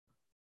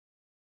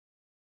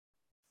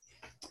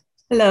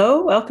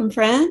Hello, welcome,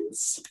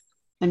 friends.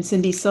 I'm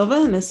Cindy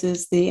Silva, and this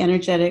is the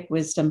Energetic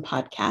Wisdom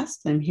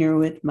Podcast. I'm here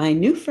with my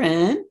new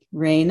friend,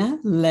 Reina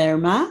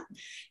Lerma,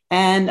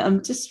 and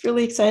I'm just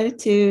really excited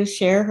to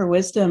share her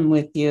wisdom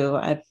with you.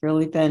 I've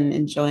really been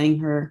enjoying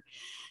her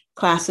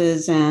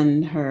classes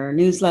and her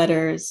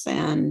newsletters,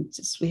 and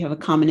just we have a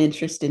common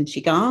interest in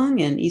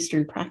Qigong and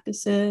Eastern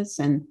practices.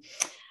 And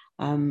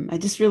I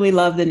just really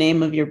love the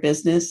name of your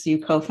business you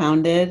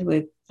co-founded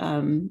with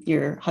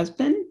your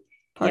husband,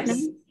 partner,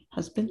 Yes.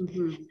 husband,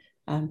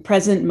 Mhm.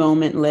 Present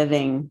Moment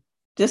Living.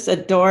 Just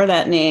adore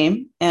that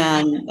name,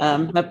 and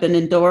have been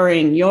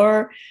adoring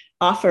your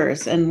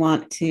offers and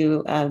want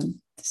to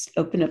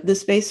open up the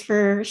space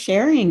for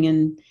sharing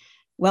and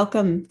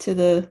welcome to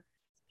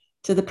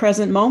the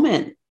present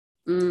moment.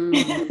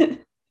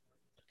 Mm,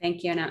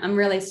 thank you. And I'm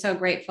really so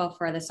grateful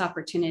for this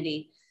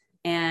opportunity.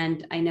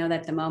 And I know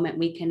that the moment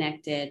we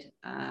connected,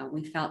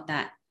 we felt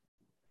that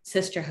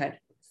sisterhood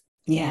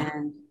Yeah.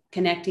 and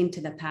connecting to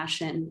the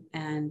passion.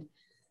 And,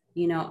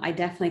 I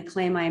definitely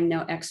claim I am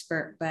no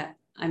expert, but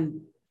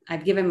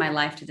I've given my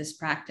life to this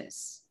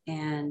practice.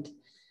 And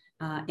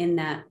in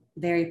that,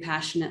 very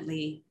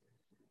passionately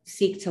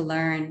seek to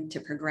learn, to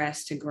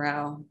progress, to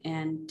grow,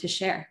 and to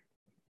share.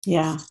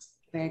 Yeah.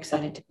 Very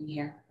excited to be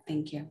here.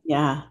 Thank you.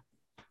 Yeah.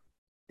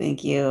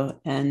 Thank you.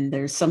 And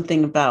there's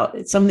something about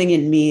it's something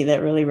in me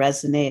that really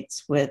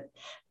resonates with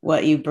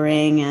what you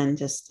bring, and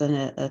just an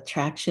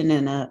attraction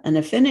and an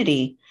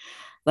affinity,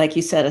 like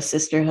you said, a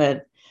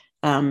sisterhood,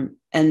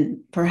 and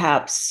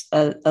perhaps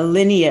a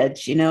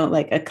lineage,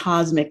 like a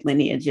cosmic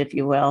lineage, if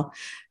you will.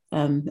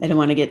 I don't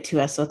want to get too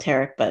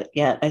esoteric, but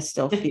yet I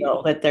still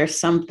feel that there's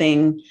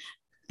something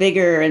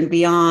bigger and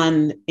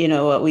beyond,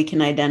 what we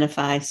can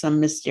identify, some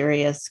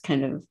mysterious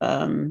kind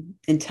of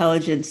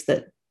intelligence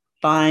that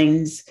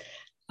binds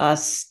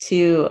us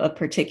to a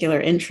particular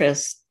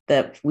interest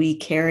that we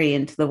carry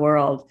into the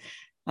world.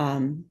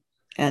 Um,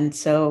 and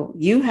so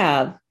you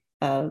have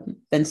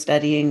been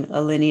studying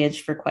a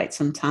lineage for quite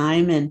some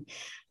time, and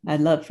I'd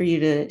love for you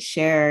to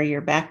share your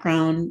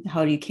background,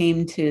 how you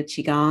came to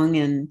Qigong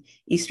and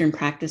Eastern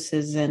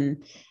practices,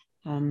 and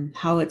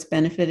how it's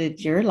benefited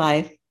your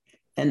life,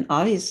 and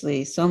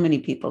obviously so many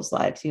people's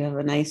lives. You have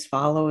a nice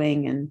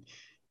following and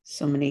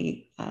so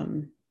many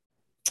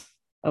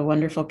a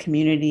wonderful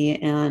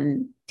community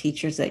and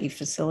teachers that you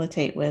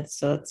facilitate with.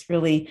 So it's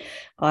really,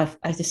 I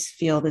just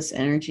feel this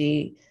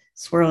energy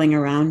swirling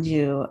around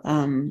you.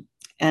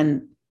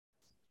 And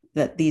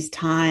that these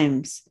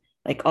times,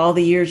 like all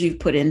the years you've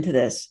put into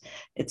this,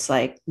 it's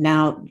like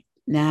now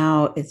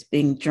it's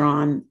being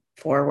drawn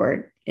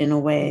forward in a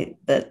way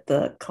that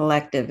the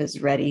collective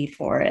is ready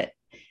for it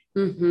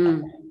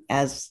Mm-hmm.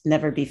 as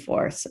never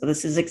before. So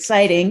this is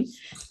exciting,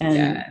 and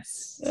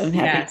Yes. I'm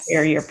happy to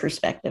hear Yes. your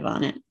perspective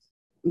on it.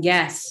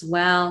 Yes.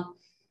 Well,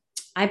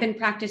 I've been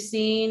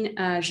practicing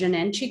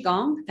Zhenen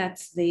Qigong.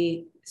 That's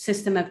the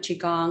system of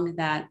Qigong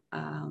that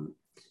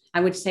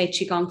I would say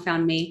Qigong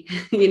found me,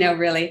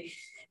 really.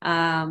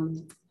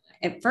 Um,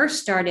 it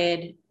first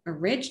started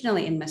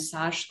originally in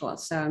massage school.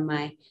 So in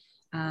my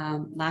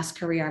last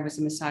career, I was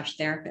a massage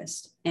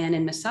therapist. And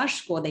in massage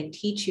school, they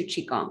teach you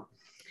Qigong.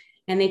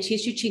 And they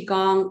teach you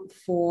Qigong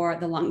for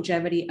the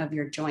longevity of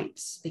your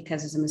joints,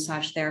 because as a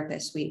massage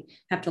therapist, we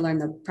have to learn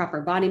the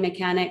proper body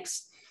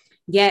mechanics.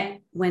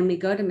 Yet when we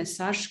go to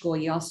massage school,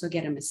 you also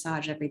get a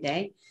massage every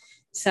day.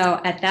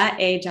 So at that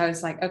age, I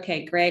was like,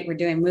 okay, great. We're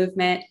doing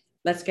movement.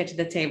 Let's get to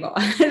the table.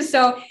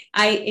 So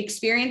I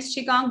experienced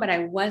Qigong, but I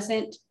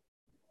wasn't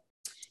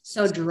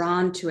so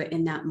drawn to it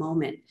in that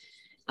moment.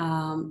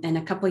 And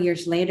a couple of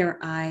years later,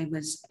 I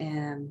was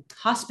a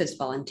hospice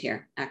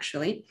volunteer,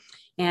 actually.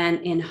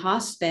 And in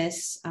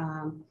hospice,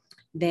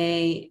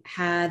 they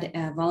had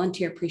a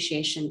volunteer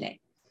appreciation day.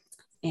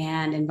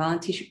 And in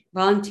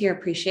volunteer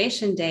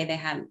appreciation day, they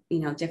had,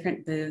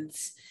 different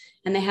booths,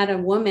 and they had a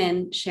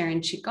woman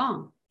sharing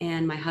Qigong.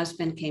 And my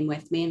husband came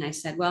with me, and I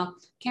said, well,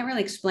 can't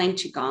really explain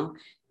Qigong.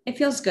 It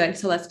feels good,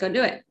 so let's go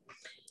do it.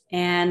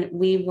 And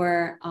we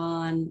were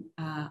on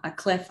a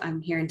cliff.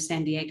 I'm here in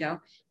San Diego.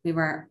 We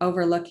were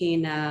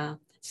overlooking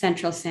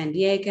central San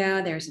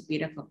Diego. There was a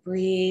beautiful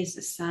breeze.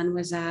 The sun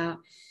was out.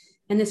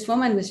 And this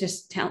woman was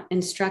just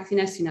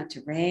instructing us,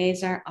 to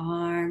raise our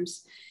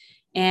arms.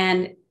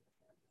 And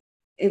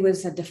it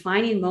was a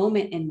defining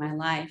moment in my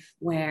life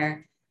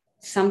where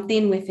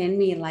something within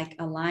me like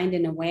aligned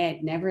in a way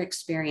I'd never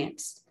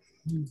experienced.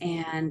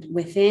 And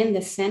within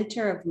the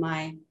center of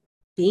my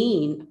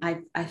being,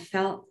 I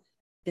felt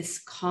this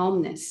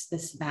calmness,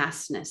 this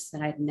vastness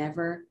that I'd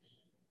never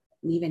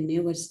even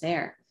knew was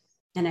there.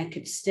 And I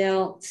could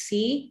still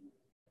see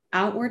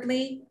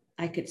outwardly,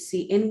 I could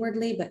see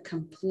inwardly, but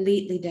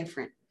completely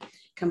different,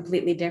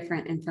 completely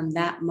different. And from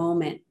that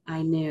moment,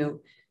 I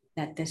knew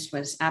that this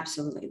was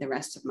absolutely the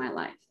rest of my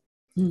life.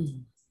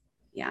 Hmm.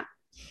 Yeah.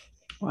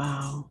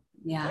 Wow.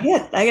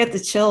 Yeah. I got the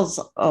chills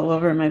all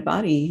over my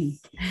body.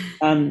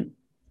 Um,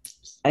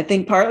 I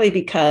think partly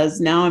because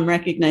now I'm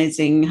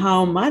recognizing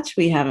how much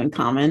we have in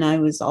common. I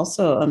was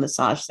also a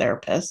massage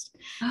therapist.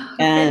 Oh,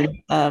 okay.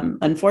 And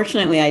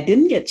unfortunately, I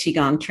didn't get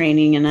Qigong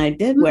training and I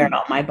did wear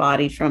out my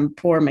body from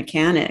poor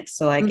mechanics.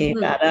 So I gave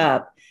Mm-hmm. that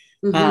up.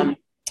 Mm-hmm. Um,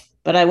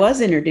 but I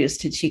was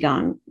introduced to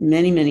Qigong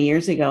many, many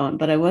years ago,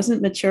 but I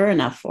wasn't mature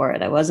enough for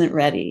it. I wasn't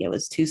ready. It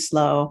was too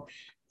slow.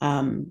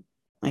 Um,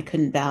 I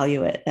couldn't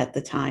value it at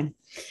the time.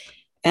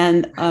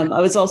 And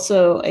I was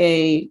also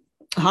a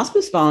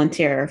hospice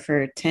volunteer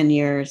for 10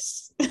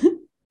 years.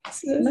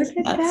 So Look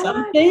at that's that.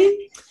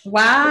 something.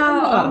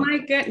 Wow. Oh Yeah. my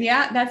good.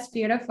 Yeah, that's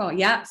beautiful.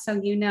 Yeah. So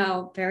you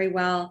know very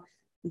well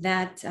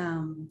that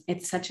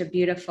it's such a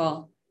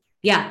beautiful,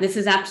 yeah, this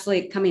is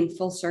absolutely coming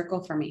full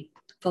circle for me,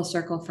 full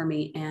circle for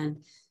me.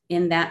 And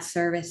in that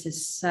service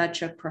is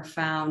such a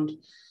profound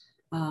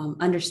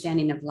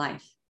understanding of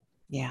life,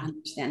 Yeah.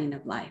 understanding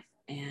of life.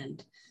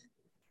 And,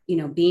 you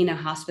know, being a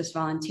hospice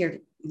volunteer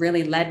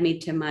really led me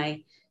to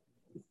my,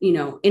 you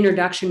know,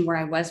 introduction where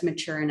I was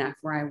mature enough,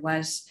 where I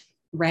was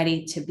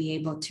ready to be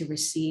able to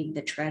receive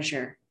the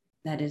treasure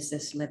that is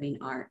this living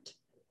art.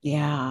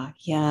 Yeah.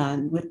 Yeah.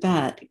 And with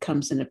that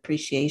comes an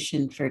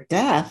appreciation for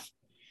death,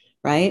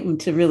 right? And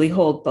to really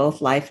hold both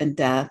life and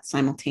death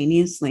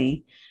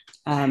simultaneously.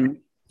 Um,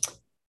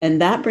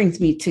 and that brings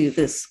me to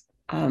this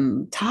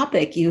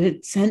topic. You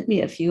had sent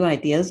me a few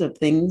ideas of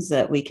things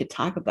that we could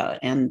talk about.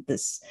 And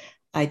this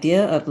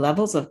idea of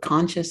levels of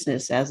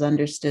consciousness as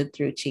understood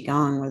through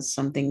Qigong was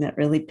something that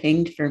really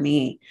pinged for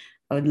me.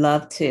 I would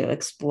love to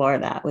explore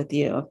that with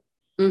you.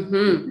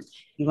 Mm-hmm.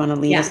 You want to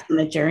lead us Yeah. on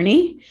a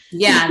journey?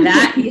 Yeah.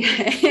 That.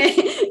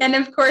 Yeah. And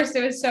of course,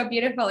 it was so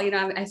beautiful. You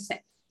know, I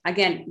said,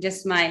 again,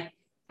 just my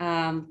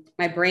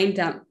brain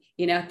dump,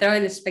 you know,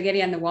 throwing the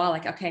spaghetti on the wall,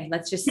 like, okay,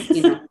 let's just,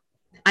 you know,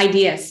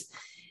 ideas.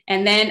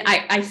 And then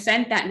I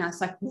sent that and I was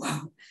like,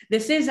 whoa,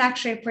 this is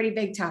actually a pretty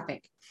big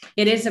topic.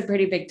 It is a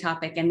pretty big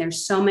topic. And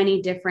there's so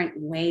many different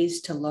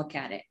ways to look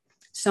at it.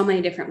 So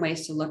many different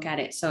ways to look at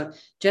it. So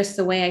just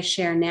the way I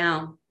share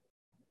now,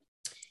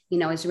 you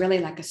know, is really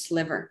like a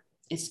sliver.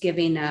 It's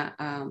giving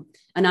an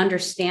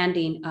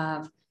understanding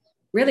of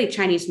really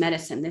Chinese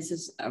medicine. This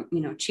is,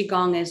 you know,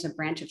 Qigong is a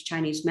branch of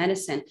Chinese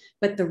medicine,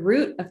 but the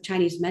root of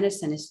Chinese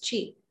medicine is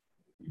Qi,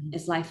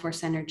 is life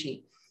force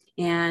energy.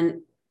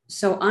 And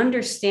so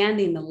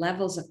understanding the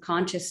levels of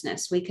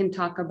consciousness, we can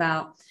talk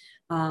about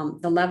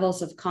the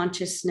levels of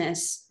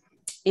consciousness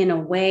in a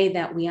way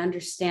that we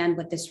understand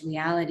what this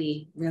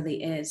reality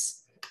really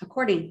is,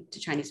 according to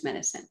Chinese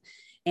medicine.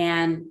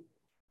 And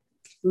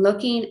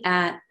looking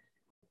at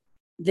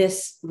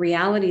this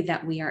reality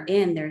that we are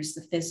in, there's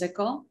the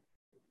physical,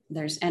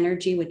 there's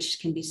energy, which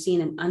can be seen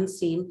and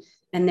unseen,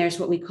 and there's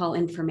what we call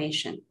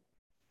information.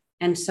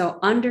 And so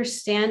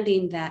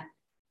understanding that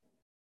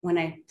when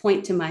I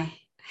point to my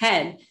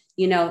head,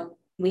 you know,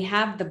 we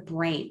have the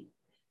brain.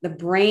 The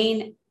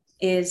brain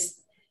is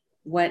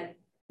what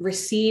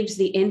receives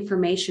the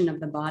information of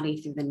the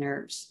body through the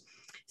nerves.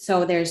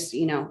 So there's,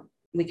 you know,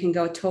 we can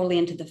go totally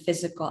into the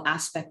physical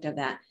aspect of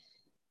that.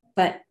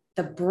 But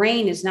the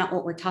brain is not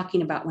what we're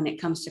talking about when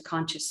it comes to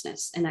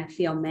consciousness. And I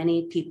feel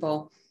many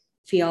people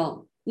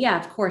feel, yeah,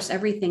 of course,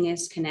 everything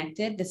is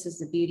connected. This is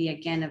the beauty,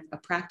 again, of a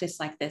practice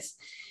like this.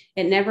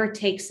 It never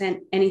takes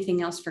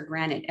anything else for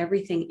granted.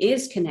 Everything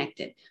is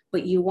connected,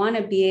 but you want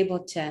to be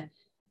able to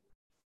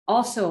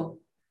also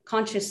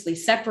consciously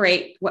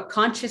separate what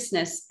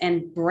consciousness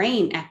and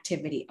brain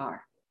activity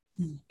are.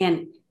 Mm.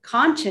 And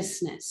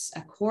consciousness,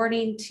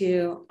 according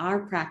to our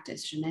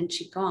practice, Zhenen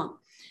Qigong,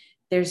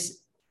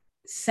 there's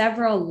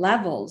several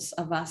levels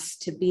of us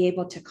to be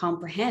able to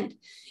comprehend.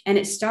 And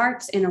it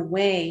starts in a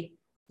way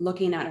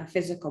looking at our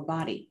physical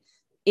body.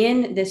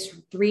 In this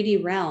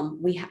 3D realm,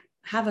 we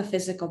have a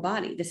physical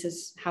body. This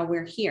is how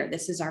we're here.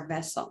 This is our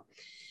vessel.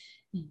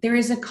 There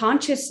is a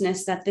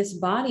consciousness that this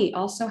body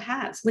also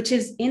has, which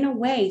is in a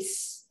way,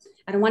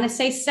 I don't want to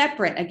say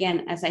separate.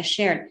 Again, as I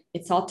shared,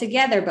 it's all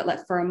together,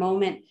 but for a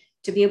moment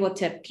to be able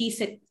to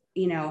piece it,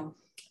 you know,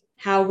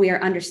 how we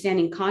are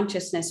understanding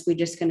consciousness, we're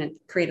just going to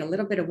create a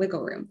little bit of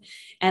wiggle room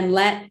and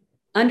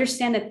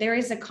understand that there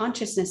is a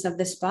consciousness of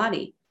this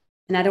body.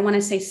 And I don't want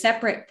to say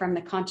separate from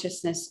the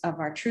consciousness of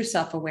our true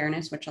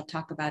self-awareness, which I'll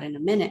talk about in a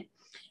minute,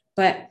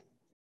 but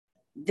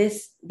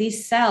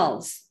these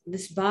cells,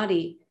 this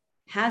body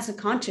has a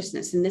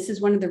consciousness. And this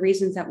is one of the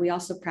reasons that we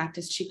also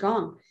practice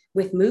Qigong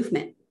with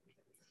movement.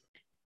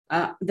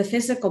 The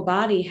physical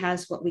body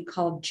has what we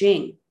call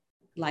Jing,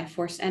 life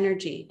force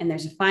energy. And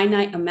there's a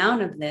finite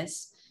amount of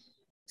this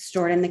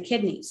stored in the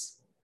kidneys.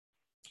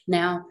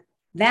 Now,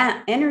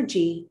 that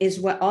energy is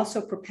what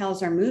also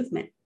propels our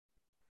movement.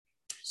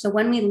 So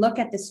when we look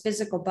at this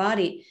physical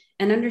body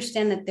and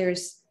understand that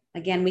there's,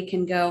 again, we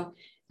can go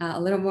a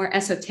little more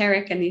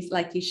esoteric, and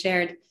like you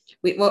shared,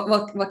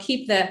 we'll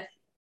keep the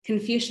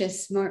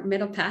Confucius more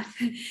middle path,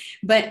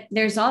 but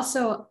there's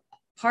also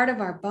part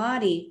of our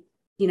body,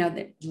 you know,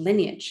 the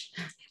lineage,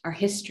 our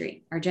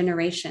history, our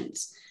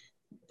generations.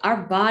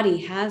 Our body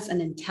has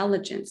an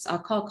intelligence. I'll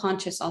call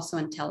conscious also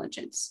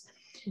intelligence.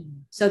 Mm-hmm.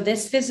 So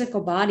this physical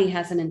body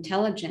has an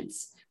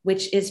intelligence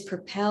which is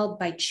propelled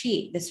by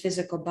chi. This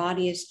physical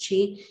body is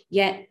chi,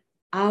 yet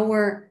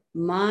our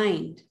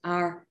mind,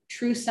 our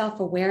true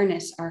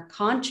self-awareness, our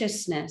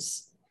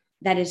consciousness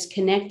that is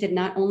connected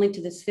not only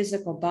to this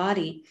physical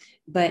body,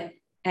 but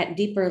at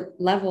deeper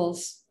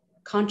levels,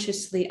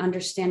 consciously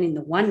understanding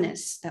the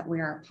oneness that we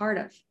are a part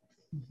of.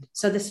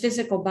 So this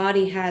physical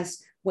body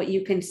has what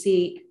you can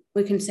see,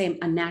 we can say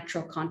a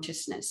natural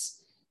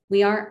consciousness.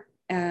 We are,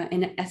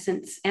 in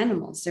essence,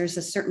 animals. There's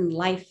a certain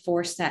life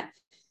force that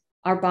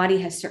our body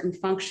has certain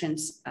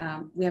functions.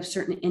 We have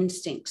certain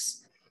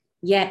instincts.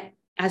 Yet,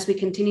 as we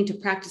continue to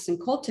practice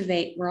and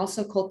cultivate, we're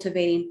also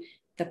cultivating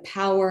the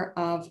power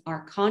of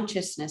our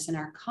consciousness. And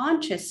our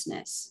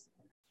consciousness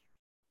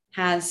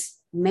has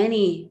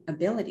many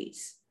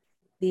abilities: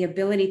 the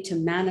ability to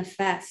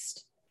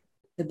manifest,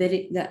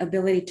 the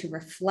ability to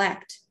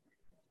reflect,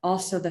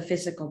 also the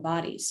physical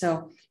body.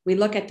 So we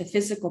look at the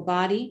physical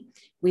body,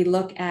 we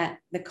look at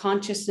the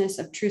consciousness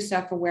of true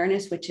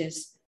self-awareness, which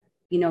is,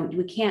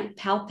 we can't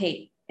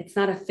palpate. It's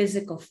not a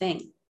physical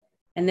thing.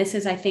 And this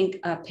is, I think,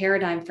 a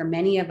paradigm for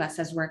many of us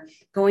as we're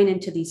going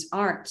into these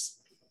arts.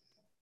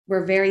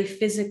 We're very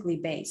physically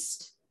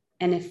based.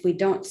 And if we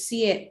don't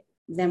see it,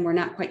 then we're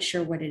not quite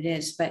sure what it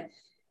is. But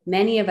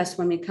many of us,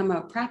 when we come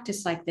out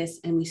practice like this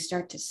and we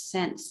start to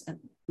sense,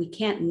 we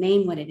can't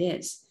name what it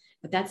is,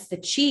 but that's the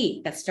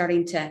chi that's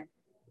starting to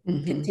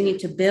continue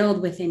to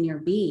build within your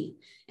being.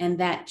 And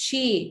that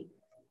chi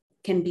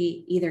can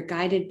be either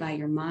guided by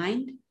your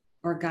mind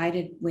or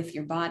guided with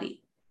your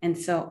body. And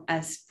so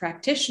as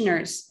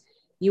practitioners,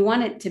 you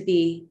want it to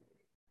be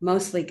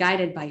mostly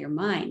guided by your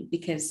mind,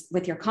 because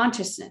with your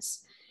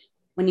consciousness,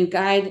 when you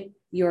guide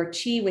your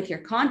chi with your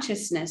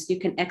consciousness, you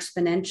can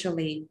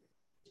exponentially,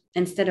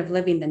 instead of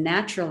living the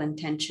natural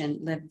intention,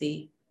 live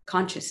the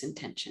conscious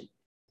intention.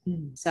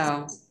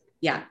 So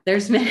yeah,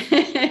 there's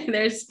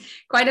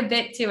quite a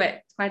bit to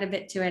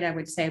it, I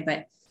would say,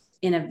 but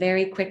in a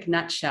very quick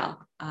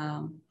nutshell,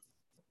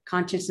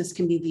 consciousness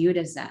can be viewed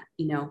as that.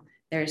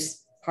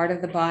 There's part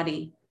of the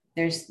body,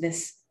 there's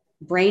this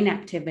brain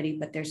activity,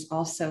 but there's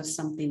also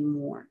something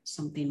more.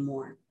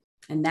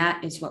 And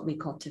that is what we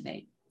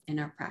cultivate in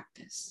our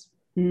practice.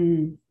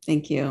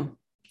 Thank you.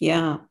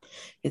 Yeah,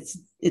 it's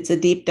a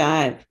deep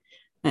dive.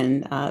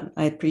 And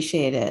I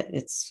appreciate it.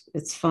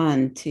 It's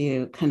fun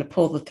to kind of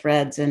pull the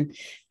threads, and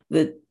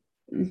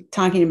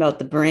talking about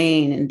the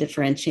brain and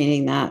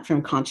differentiating that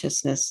from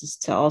consciousness is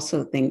to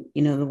also think,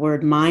 the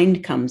word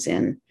mind comes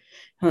in.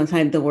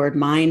 Sometimes the word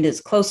mind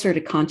is closer to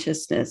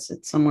consciousness.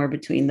 It's somewhere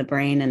between the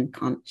brain and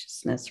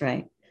consciousness,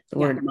 right? The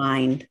word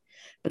mind,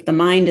 but the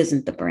mind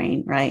isn't the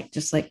brain, right?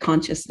 Just like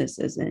consciousness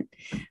isn't.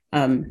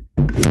 I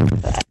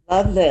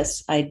love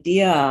this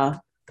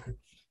idea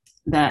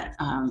that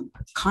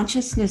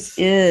consciousness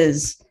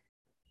is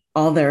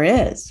all there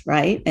is,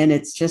 right? And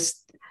it's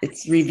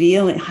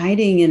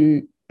hiding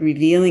and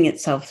revealing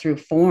itself through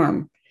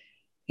form.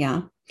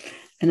 Yeah.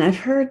 And I've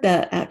heard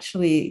that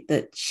actually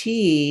that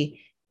chi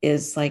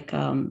is like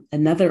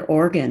another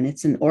organ.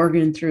 It's an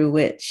organ through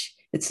which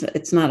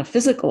it's not a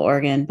physical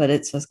organ, but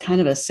it's a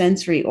kind of a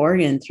sensory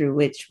organ through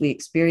which we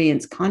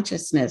experience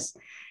consciousness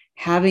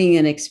having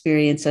an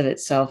experience of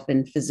itself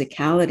in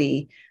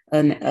physicality,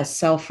 a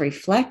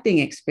self-reflecting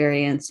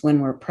experience when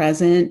we're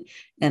present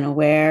and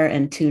aware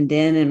and tuned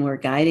in and we're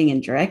guiding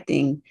and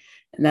directing.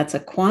 And that's a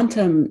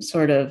quantum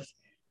sort of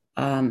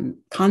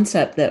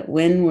concept that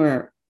when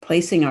we're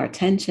placing our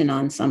attention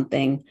on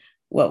something,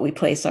 what we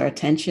place our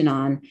attention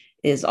on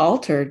is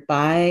altered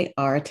by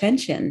our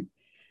attention.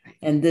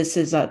 And this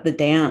is the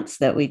dance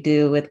that we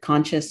do with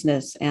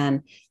consciousness.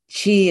 And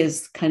chi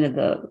is kind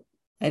of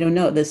I don't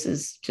know, this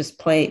is just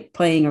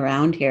playing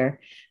around here.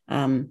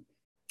 Chi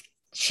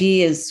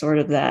is sort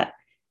of that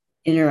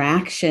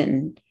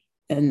interaction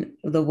and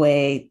the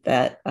way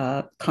that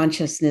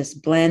consciousness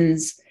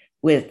blends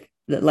with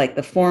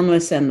the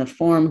formless and the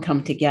form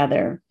come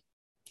together.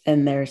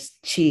 And there's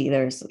chi,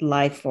 there's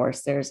life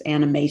force, there's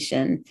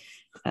animation.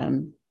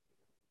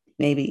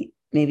 Maybe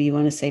you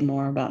want to say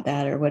more about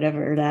that or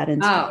whatever that is.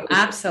 Oh,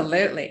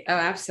 absolutely. Oh,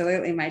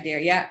 absolutely, my dear.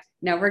 Yeah.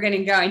 No, we're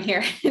getting going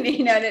here.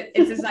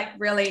 This is like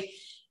really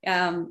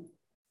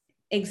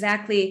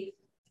exactly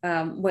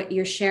what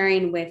you're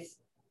sharing with,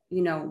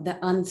 the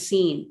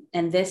unseen.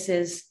 And this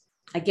is,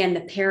 again,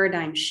 the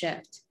paradigm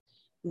shift.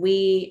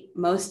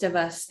 Most of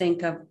us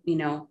think of,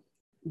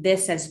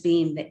 this as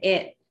being the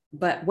it,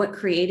 but what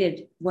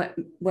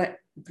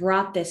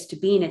brought this to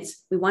being,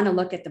 we want to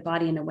look at the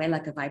body in a way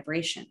like a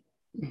vibration.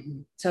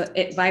 Mm-hmm. So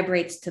it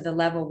vibrates to the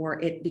level where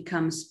it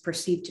becomes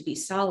perceived to be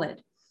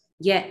solid,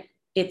 yet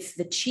it's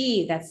the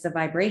chi that's the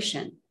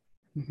vibration,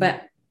 mm-hmm.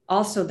 but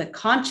also the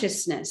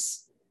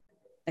consciousness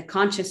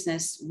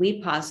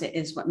we posit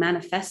is what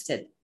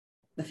manifested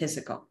the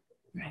physical.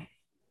 Right.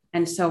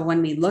 And so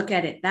when we look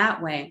at it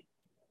that way,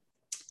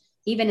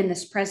 even in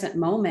this present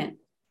moment,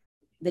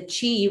 the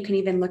chi, you can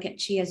even look at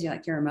chi as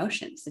your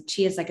emotions. The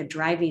chi is like a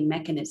driving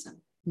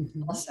mechanism.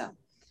 Mm-hmm. Also,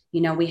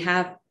 we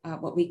have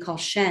what we call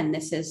Shen.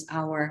 This is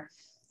our,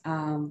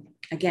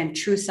 again,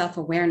 true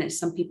self-awareness.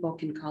 Some people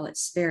can call it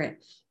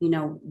spirit.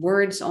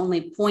 Words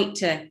only point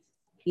to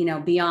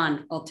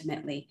beyond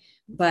ultimately.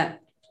 But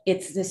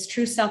it's this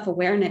true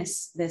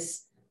self-awareness,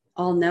 this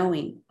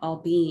all-knowing,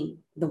 all-being,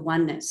 the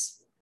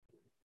oneness.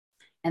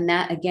 And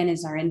that, again,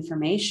 is our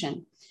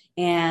information.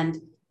 And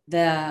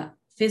the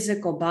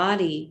physical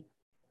body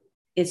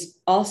is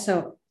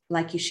also,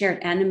 like you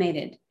shared,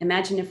 animated.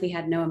 Imagine if we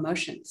had no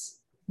emotions.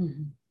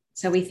 Mm-hmm.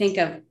 So we think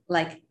of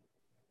like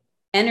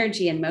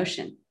energy and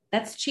motion.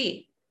 That's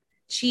chi.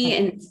 Chi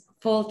in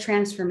full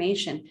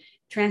transformation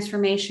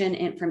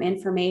from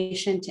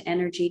information to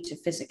energy to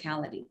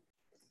physicality.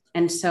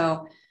 And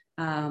so,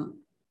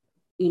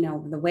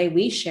 the way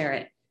we share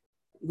it,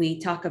 we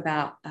talk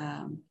about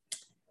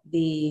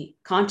the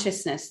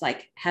consciousness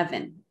like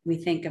heaven. We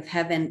think of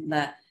heaven,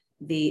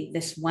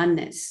 this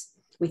oneness.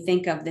 We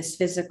think of this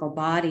physical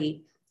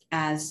body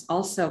as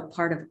also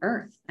part of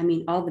earth. I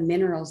mean, all the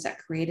minerals that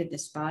created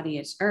this body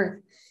is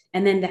earth.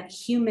 And then that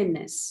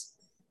humanness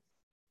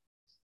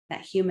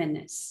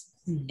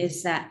mm-hmm.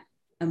 is that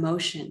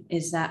emotion,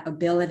 is that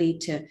ability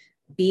to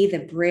be the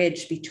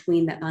bridge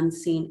between the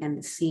unseen and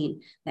the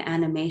seen, the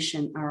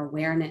animation, our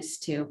awareness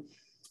to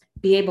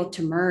be able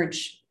to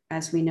merge,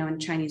 as we know in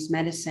Chinese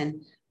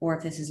medicine, or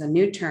if this is a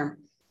new term,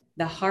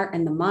 the heart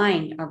and the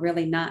mind are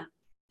really not,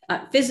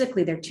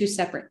 physically, they're two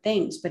separate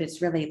things, but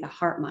it's really the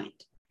heart mind.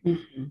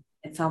 Mm-hmm.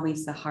 It's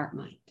always the heart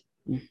mind.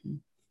 Mm-hmm.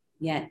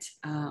 Yet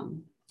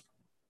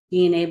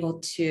being able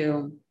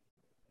to,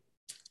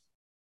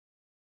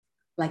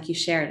 like you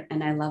shared,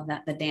 and I love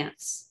that, the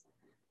dance,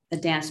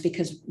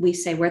 because we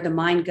say where the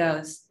mind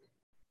goes,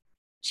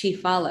 chi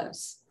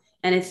follows.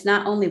 And it's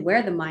not only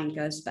where the mind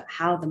goes, but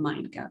how the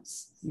mind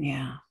goes.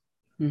 Yeah.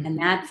 Mm-hmm. And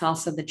that's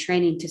also the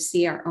training to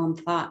see our own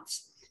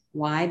thoughts.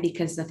 Why?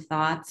 Because the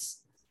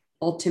thoughts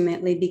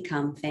ultimately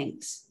become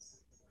things.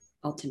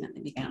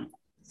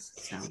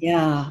 So.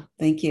 Yeah,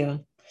 thank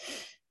you.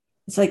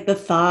 It's like the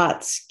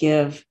thoughts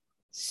give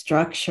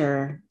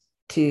structure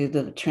to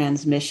the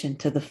transmission,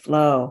 to the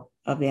flow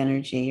of the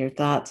energy. Your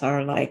thoughts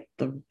are like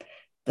the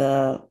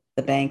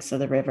banks of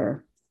the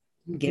river,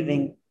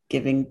 mm-hmm.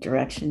 giving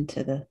direction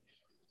to the.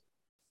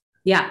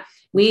 Yeah,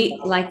 we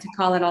like to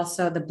call it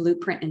also the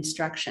blueprint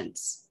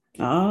instructions.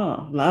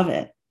 Oh, love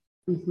it.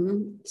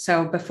 Mm-hmm.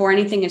 So before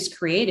anything is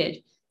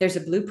created, there's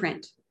a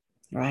blueprint.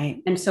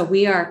 Right. And so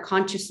we are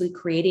consciously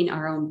creating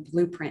our own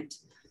blueprint.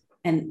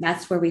 And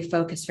that's where we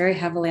focus very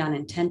heavily on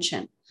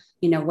intention.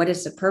 What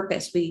is the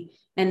purpose?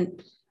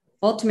 And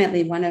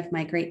ultimately, one of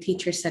my great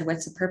teachers said,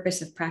 what's the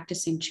purpose of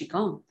practicing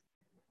Qigong?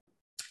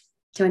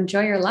 To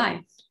enjoy your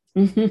life.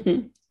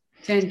 To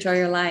enjoy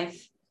your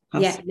life.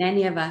 Awesome. Yet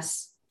many of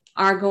us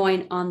are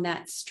going on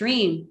that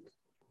stream,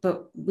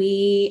 but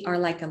we are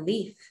like a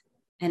leaf,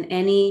 and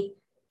any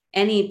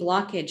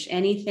blockage,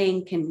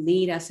 anything can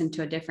lead us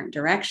into a different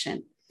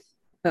direction.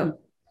 But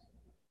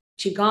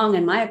Qigong,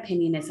 in my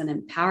opinion, is an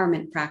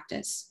empowerment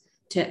practice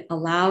to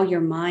allow your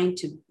mind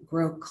to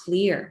grow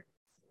clear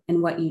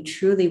in what you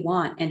truly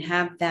want and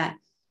have that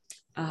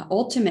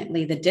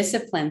ultimately the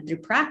discipline through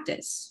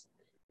practice.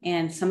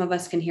 And some of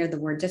us can hear the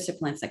word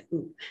discipline. It's like,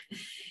 ooh.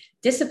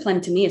 Discipline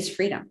to me is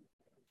freedom,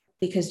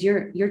 because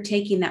you're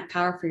taking that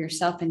power for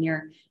yourself and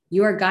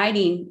you're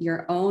guiding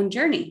your own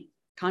journey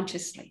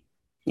consciously.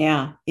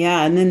 Yeah.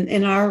 Yeah. And then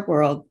in our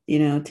world,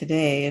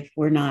 today, if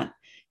we're not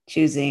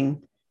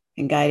choosing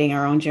and guiding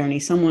our own journey,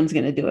 someone's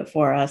going to do it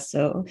for us.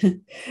 So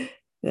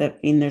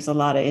there's a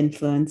lot of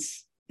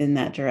influence in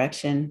that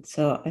direction.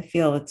 So I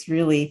feel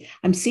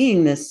I'm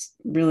seeing this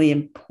really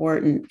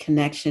important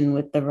connection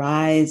with the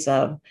rise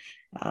of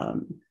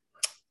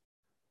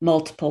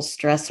multiple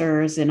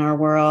stressors in our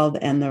world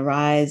and the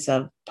rise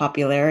of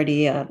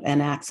popularity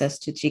and access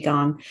to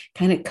Qigong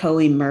kind of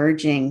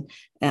co-emerging,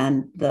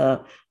 and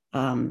the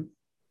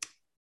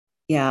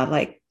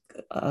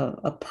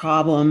a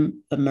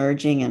problem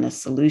emerging and a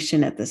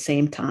solution at the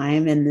same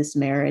time in this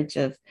marriage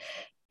of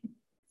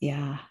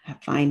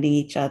finding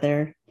each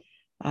other.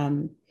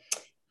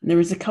 There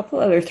was a couple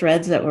other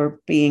threads that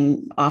were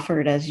being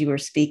offered as you were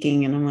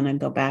speaking, and I want to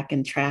go back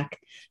and track.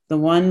 The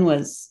one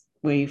was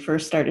where you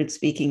first started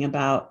speaking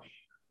about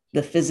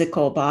the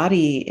physical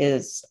body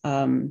is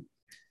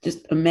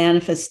just a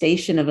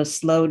manifestation of a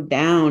slowed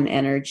down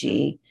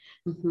energy,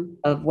 mm-hmm.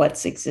 of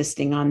what's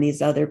existing on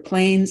these other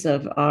planes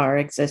of our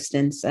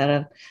existence at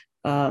a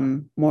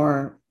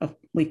more of,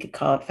 we could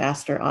call it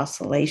faster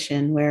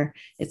oscillation, where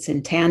it's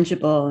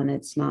intangible and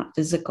it's not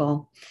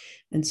physical.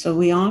 And so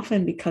we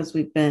often, because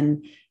we've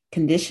been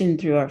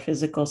conditioned through our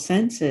physical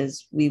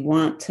senses, we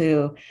want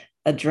to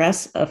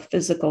address a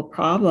physical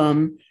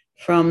problem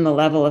from the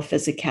level of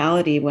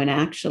physicality, when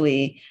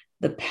actually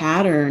the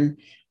pattern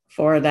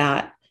for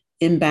that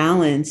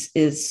imbalance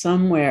is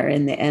somewhere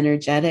in the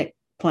energetic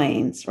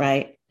planes,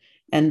 right?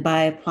 And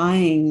by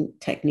applying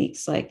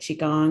techniques like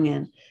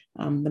Qigong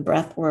and the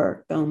breath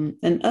work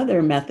and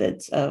other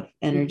methods of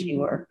energy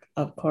mm-hmm. work,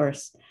 of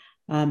course,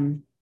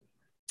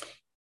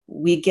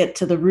 we get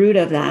to the root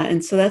of that.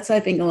 And so that's, I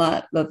think, a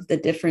lot of the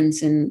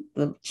difference in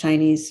the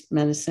Chinese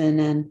medicine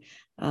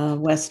and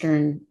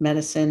Western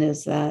medicine,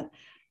 is that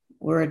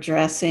we're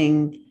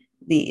addressing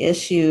the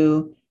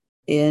issue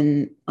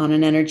on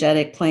an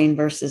energetic plane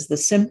versus the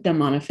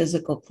symptom on a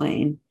physical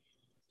plane.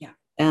 Yeah.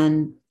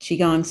 And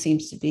Qigong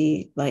seems to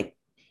be like,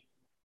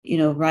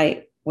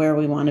 right where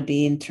we want to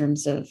be in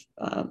terms of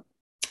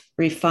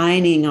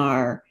refining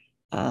our,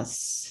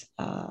 what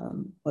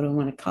do I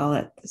want to call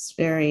it? This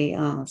very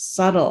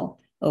subtle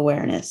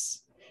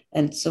awareness.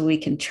 And so we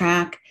can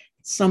track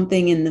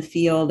something in the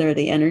field or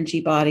the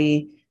energy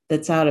body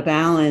that's out of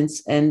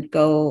balance and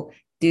go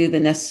do the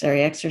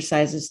necessary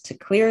exercises to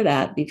clear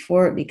that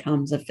before it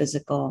becomes a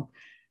physical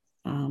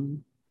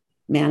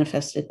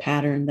manifested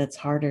pattern that's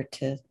harder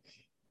to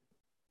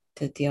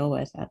deal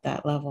with at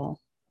that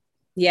level.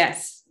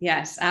 Yes,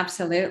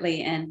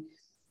 absolutely. And,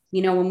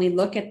 when we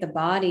look at the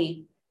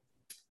body,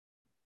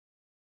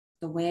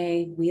 the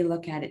way we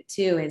look at it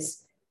too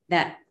is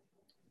that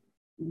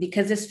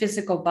because this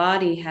physical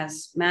body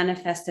has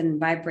manifested and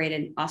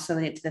vibrated,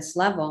 oscillated to this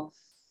level,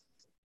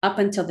 up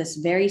until this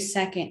very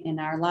second in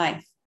our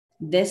life,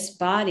 this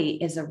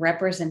body is a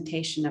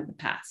representation of the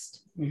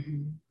past.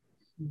 Mm-hmm.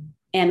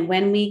 And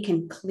when we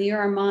can clear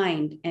our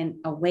mind and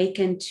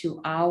awaken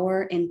to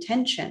our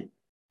intention,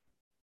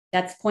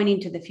 that's pointing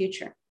to the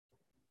future.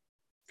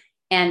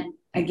 And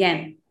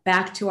again,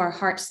 back to our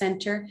heart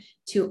center,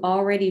 to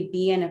already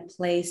be in a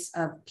place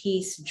of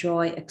peace,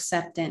 joy,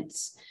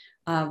 acceptance,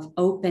 of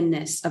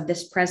openness, of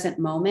this present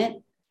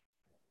moment.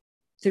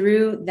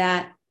 Through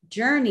that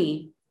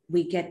journey,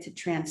 we get to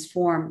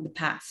transform the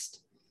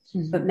past.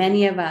 Mm-hmm. But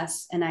many of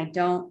us, and I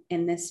don't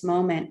in this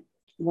moment,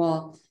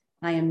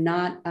 I am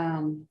not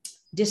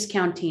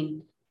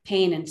discounting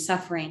pain and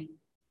suffering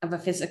of a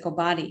physical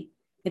body.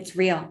 It's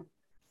real.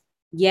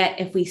 Yet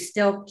if we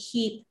still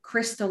keep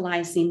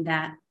crystallizing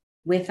that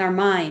with our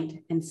mind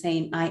and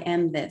saying, I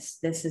am this,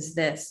 this is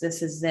this,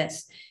 this is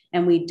this,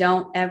 and we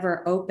don't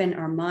ever open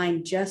our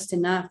mind just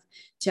enough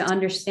to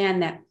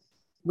understand that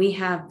we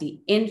have the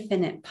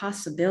infinite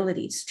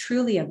possibilities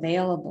truly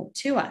available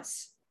to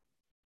us,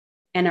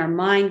 and our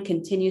mind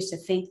continues to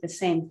think the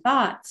same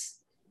thoughts,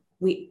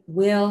 we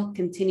will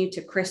continue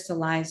to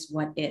crystallize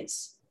what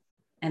is.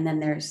 And then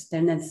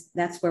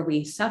that's where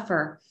we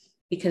suffer,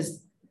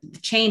 because the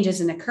change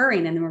isn't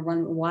occurring. And then we're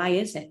wondering, why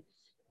is it?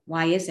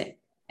 Why is it?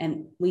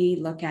 And we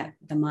look at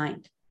the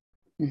mind,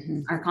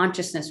 mm-hmm. our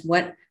consciousness.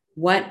 What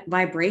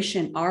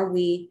vibration are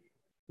we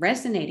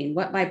resonating?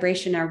 What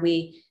vibration are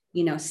we,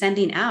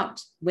 sending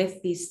out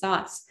with these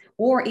thoughts,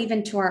 or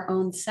even to our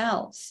own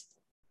selves?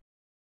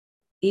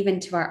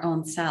 Even to our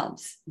own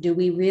selves. Do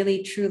we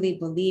really truly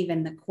believe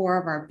in the core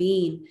of our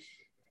being,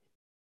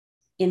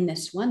 in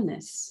this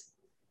oneness,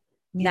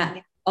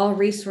 that all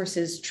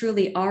resources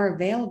truly are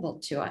available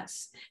to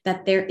us,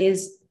 that there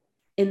is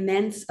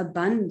immense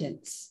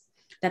abundance,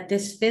 that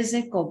this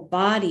physical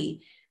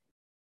body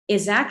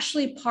is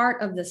actually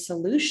part of the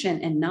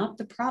solution and not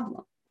the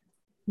problem?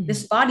 Mm-hmm.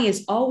 This body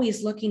is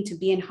always looking to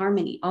be in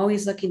harmony,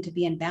 always looking to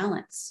be in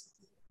balance.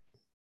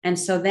 And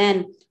so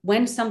then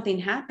when something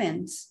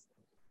happens,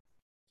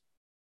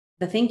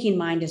 the thinking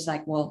mind is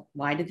like, well,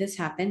 why did this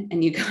happen?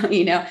 And you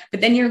go,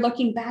 but then you're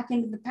looking back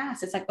into the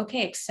past. It's like,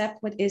 okay,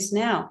 accept what is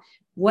now.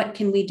 What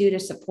can we do to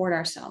support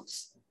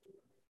ourselves?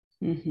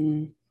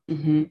 Mm-hmm.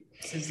 Mm-hmm.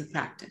 This is the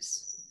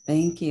practice.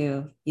 Thank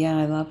you. Yeah,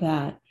 I love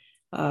that.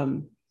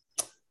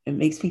 It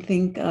makes me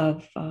think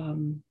of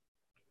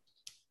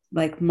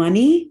like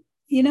money,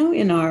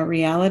 in our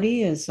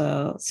reality is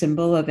a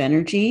symbol of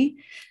energy,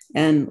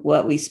 and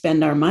what we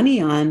spend our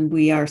money on,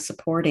 we are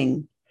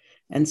supporting.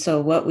 And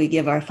so what we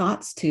give our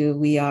thoughts to,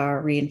 we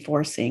are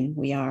reinforcing,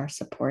 we are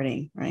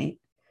supporting, right?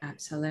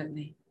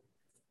 Absolutely.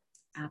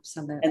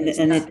 Absolutely.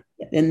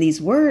 And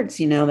these words,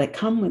 that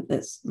come with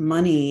this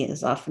money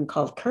is often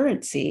called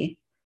currency.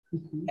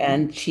 Mm-hmm.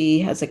 And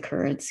qi has a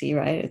currency,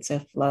 right? It's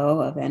a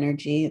flow of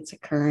energy. It's a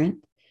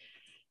current.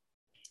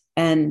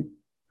 And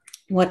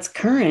what's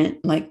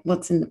current, like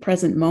what's in the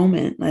present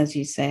moment, as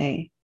you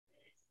say,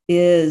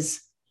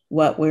 is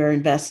what we're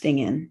investing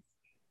in.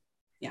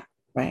 Yeah.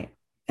 Right.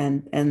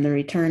 And the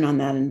return on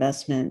that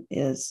investment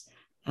is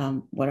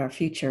what our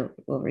future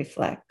will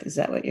reflect. Is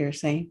that what you're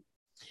saying?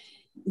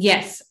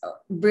 Yes,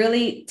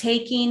 really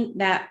taking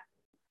that.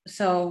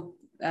 So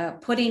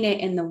putting it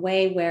in the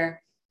way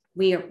where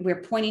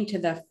we're pointing to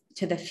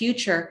the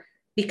future,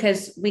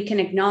 because we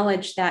can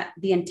acknowledge that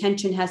the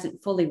intention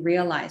hasn't fully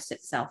realized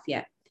itself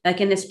yet.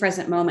 Like in this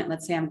present moment,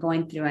 let's say I'm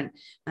going through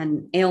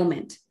an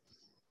ailment.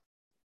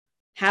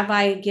 Have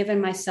I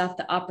given myself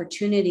the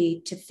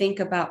opportunity to think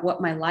about what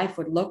my life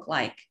would look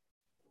like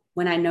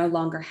when I no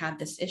longer have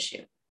this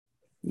issue?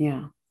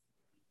 Yeah.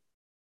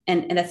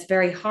 And that's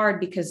very hard,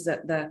 because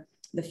the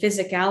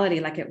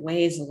physicality, like, it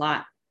weighs a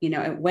lot,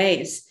 it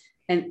weighs.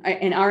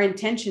 And our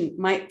intention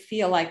might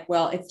feel like,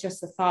 well, it's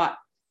just a thought.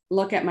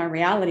 Look at my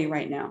reality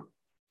right now.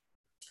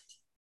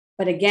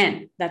 But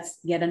again, that's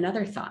yet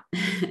another thought.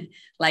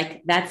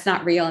 Like, that's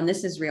not real and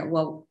this is real.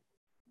 Well,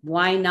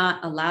 why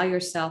not allow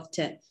yourself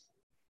to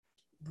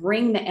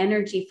bring the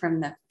energy from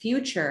the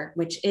future,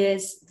 which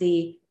is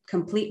the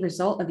complete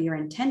result of your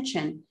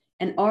intention,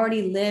 and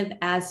already live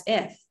as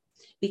if,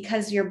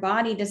 because your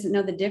body doesn't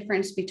know the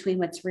difference between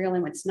what's real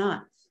and what's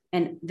not.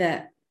 And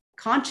the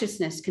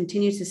consciousness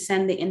continues to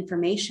send the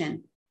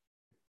information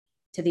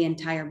to the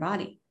entire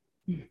body.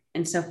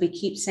 And so if we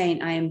keep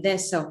saying, I am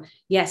this, so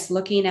yes,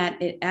 looking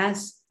at it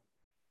as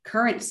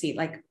currency,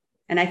 like,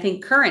 and I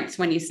think currents,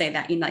 when you say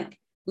that, you like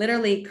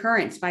literally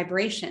currents,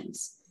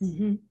 vibrations.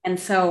 Mm-hmm. And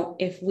so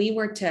if we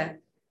were to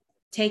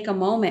take a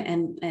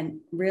moment and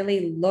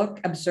really look,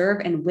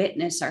 observe, and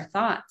witness our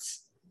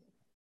thoughts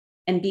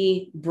and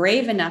be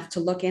brave enough to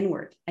look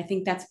inward, I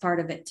think that's part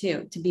of it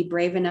too, to be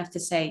brave enough to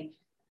say,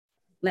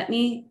 let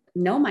me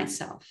know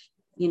myself.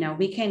 You know,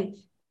 we can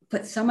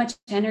put so much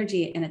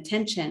energy and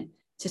attention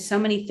to so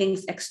many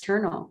things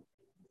external.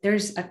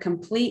 There's a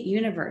complete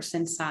universe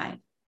inside,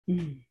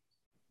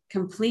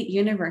 complete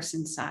universe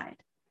inside,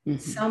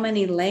 so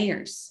many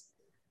layers.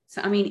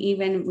 So, I mean,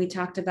 even we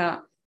talked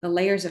about the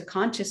layers of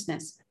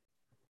consciousness.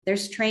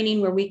 There's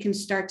training where we can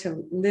start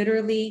to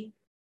literally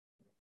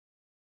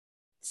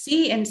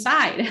see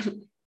inside,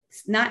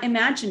 not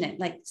imagine it,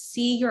 like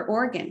see your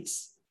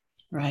organs.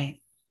 Right.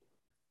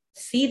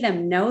 See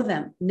them,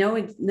 know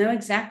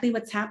exactly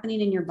what's happening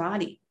in your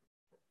body.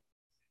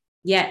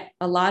 Yet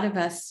a lot of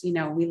us, you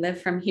know, we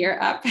live from here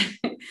up.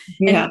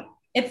 Yeah.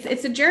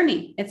 It's a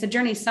journey. It's a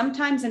journey.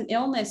 Sometimes an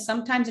illness,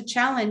 sometimes a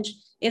challenge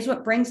is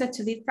what brings us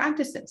to these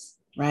practices.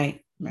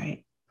 Right.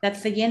 Right.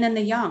 That's the yin and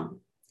the yang.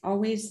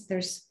 Always,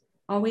 there's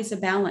always a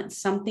balance.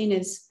 Something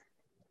is,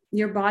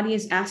 your body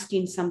is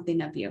asking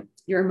something of you.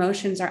 Your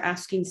emotions are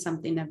asking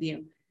something of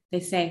you. They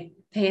say,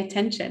 pay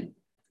attention.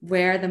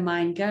 Where the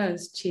mind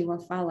goes, chi will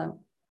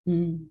follow.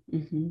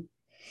 Mm-hmm.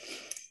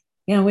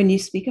 Yeah. When you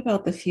speak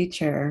about the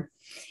future,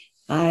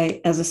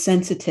 as a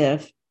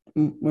sensitive,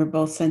 we're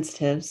both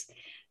sensitives.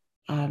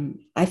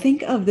 I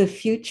think of the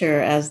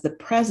future as the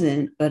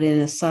present, but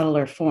in a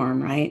subtler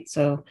form, right?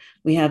 So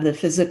we have the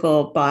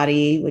physical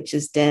body, which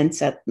is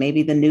dense at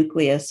maybe the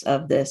nucleus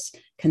of this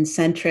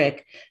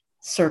concentric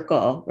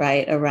circle,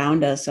 right,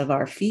 around us of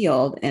our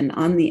field. And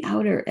on the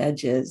outer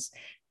edges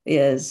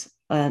is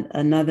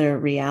another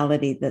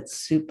reality that's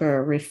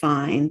super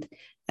refined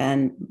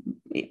and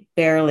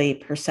barely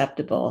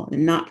perceptible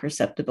and not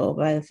perceptible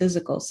by the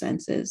physical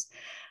senses.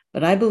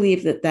 But I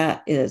believe that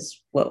that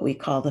is what we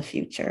call the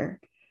future.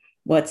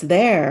 What's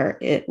there,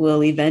 it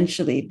will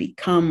eventually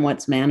become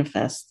what's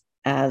manifest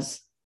as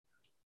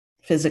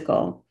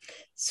physical.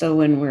 So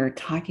when we're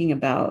talking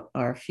about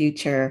our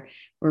future,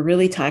 we're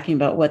really talking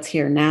about what's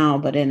here now,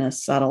 but in a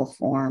subtle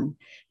form.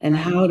 And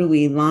Right. How do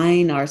we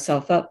line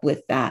ourselves up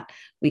with that?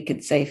 We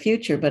could say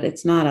future, but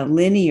it's not a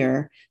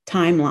linear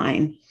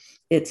timeline.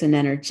 It's an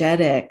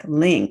energetic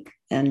link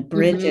and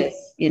bridges.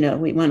 You know,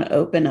 we want to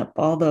open up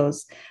all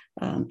those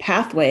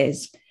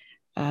pathways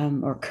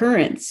or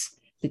currents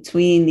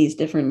between these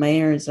different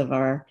layers of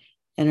our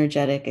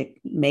energetic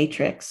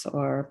matrix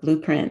or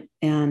blueprint,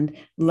 and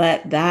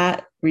let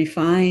that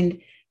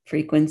refined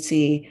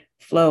frequency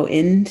flow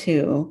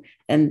into.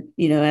 And,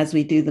 you know, as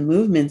we do the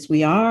movements,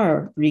 we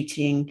are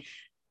reaching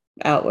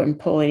outward and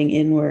pulling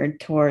inward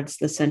towards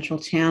the central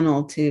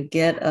channel to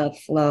get a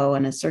flow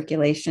and a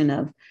circulation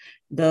of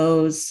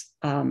those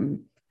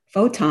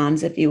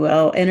photons, if you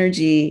will,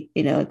 energy,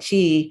 you know,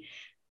 chi,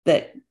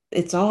 that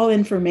it's all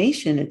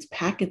information. It's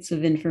packets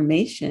of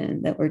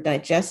information that we're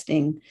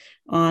digesting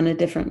on a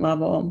different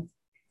level.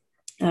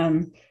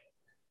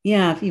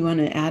 Yeah, if you want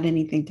to add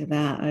anything to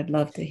that, I'd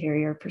love to hear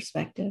your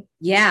perspective.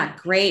 Yeah,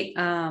 great.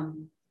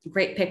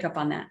 Great pickup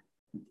on that.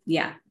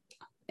 Yeah,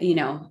 you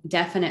know,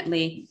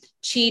 definitely.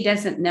 Chi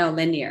doesn't know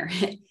linear.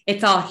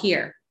 It's all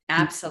here.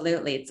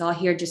 Absolutely. It's all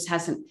here, just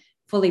hasn't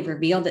fully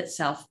revealed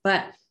itself.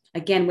 But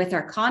again, with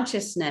our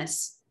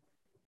consciousness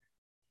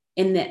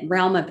in the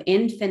realm of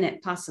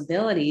infinite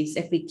possibilities,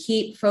 if we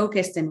keep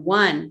focused in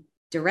one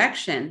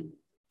direction,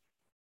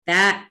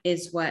 that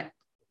is what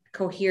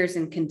coheres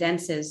and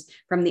condenses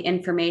from the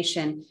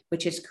information,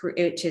 which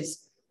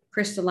is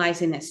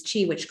crystallizing as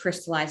chi, which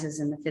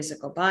crystallizes in the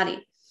physical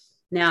body.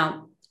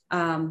 Now,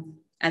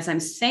 as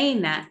I'm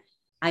saying that,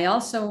 I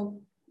also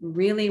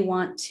really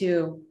want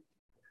to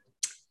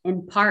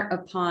impart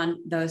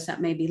upon those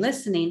that may be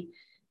listening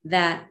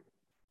that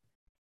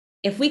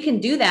if we can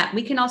do that,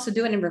 we can also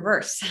do it in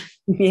reverse.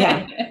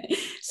 Yeah.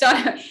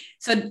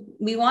 So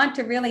we want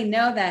to really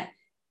know that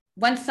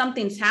once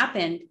something's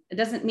happened, it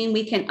doesn't mean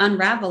we can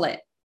unravel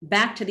it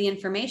back to the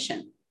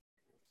information.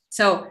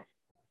 So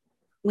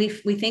we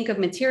think of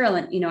material,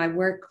 and, you know, I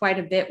work quite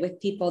a bit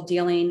with people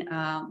dealing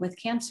with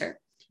cancer,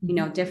 you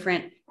know,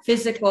 different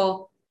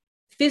physical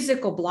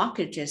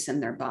blockages in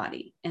their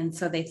body. And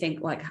so they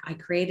think, like, I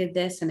created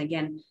this. And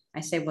again, I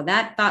say, well,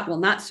 that thought will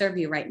not serve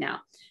you right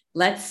now.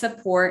 Let's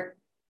support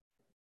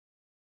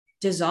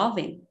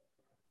dissolving.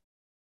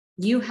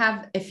 You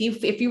have, if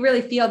you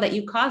really feel that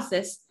you caused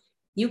this,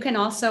 you can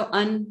also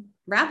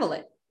unravel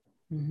it.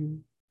 Mm-hmm.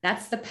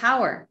 That's the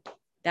power.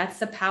 That's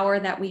the power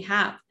that we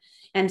have.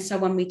 And so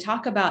when we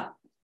talk about,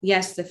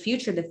 yes, the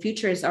future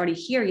is already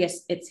here.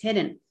 Yes, it's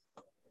hidden.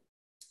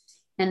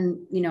 And,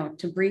 you know,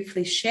 to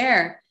briefly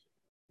share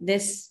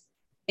this,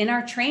 in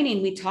our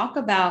training, we talk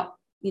about,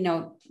 you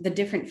know, the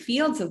different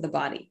fields of the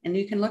body, and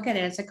you can look at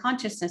it as a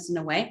consciousness in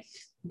a way,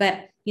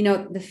 but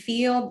the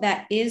field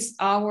that is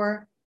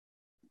our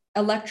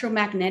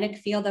electromagnetic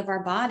field of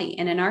our body.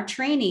 And in our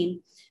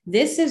training,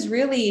 this is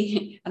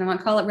really, I don't want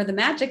to call it where the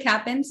magic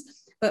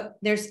happens, but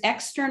there's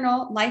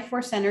external life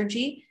force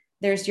energy.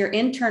 There's your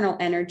internal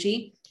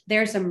energy.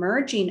 There's a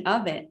merging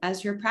of it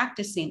as you're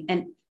practicing.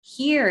 And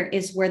here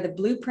is where the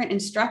blueprint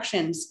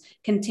instructions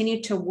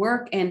continue to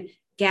work and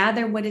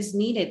gather what is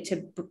needed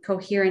to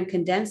cohere and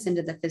condense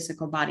into the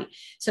physical body.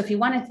 So if you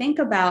want to think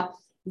about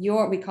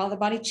we call the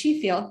body chi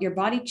field, your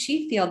body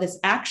chi field is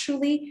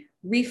actually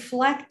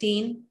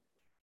reflecting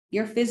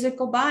your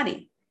physical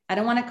body. I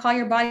don't want to call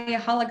your body a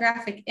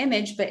holographic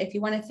image, but if you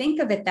want to think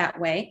of it that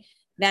way,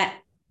 that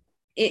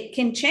it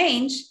can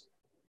change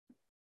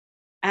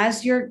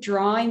as you're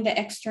drawing the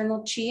external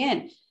chi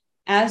in,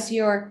 as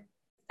you're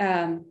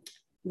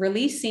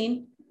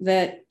releasing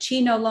the chi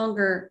no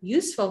longer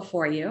useful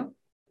for you.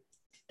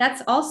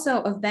 That's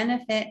also of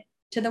benefit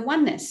to the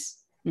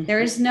oneness. Mm-hmm.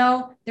 There's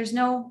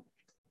no,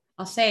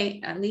 I'll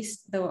say, at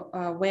least the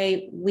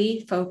way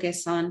we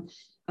focus on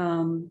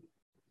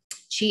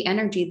chi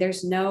energy,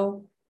 there's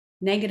no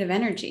negative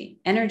energy.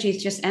 Energy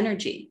is just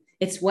energy.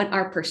 It's what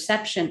our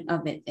perception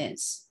of it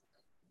is.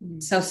 Mm-hmm.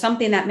 So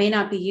something that may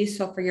not be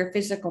useful for your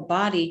physical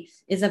body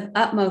is of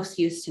utmost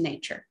use to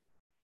nature.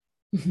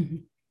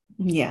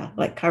 Yeah,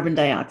 like carbon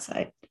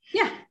dioxide.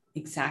 Yeah,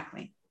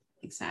 exactly.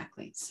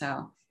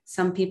 So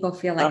some people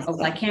feel like,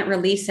 oh, I can't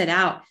release it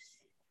out.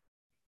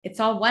 It's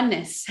all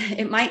oneness.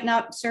 It might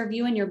not serve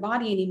you in your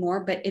body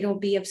anymore, but it'll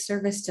be of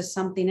service to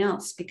something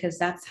else, because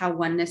that's how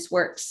oneness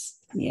works.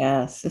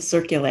 Yes, the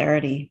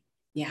circularity.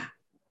 Yeah.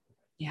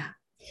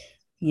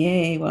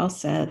 Yay, well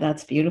said.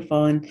 That's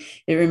beautiful. And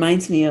it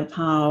reminds me of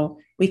how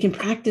we can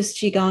practice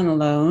Qigong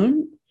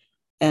alone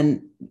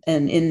and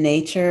in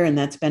nature, and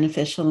that's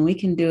beneficial. And we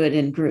can do it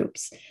in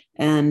groups.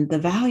 And the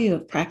value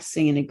of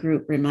practicing in a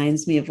group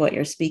reminds me of what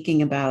you're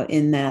speaking about,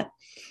 in that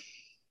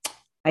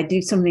I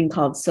do something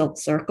called Silk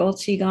Circle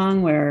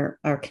Qigong, where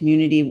our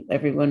community,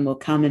 everyone will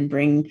come and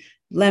bring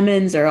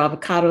lemons or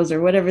avocados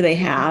or whatever they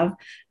have.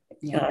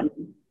 Yeah.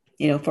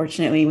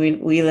 Fortunately,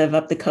 we live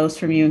up the coast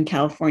from you in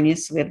California,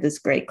 so we have this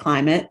great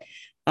climate.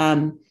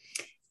 And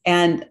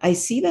I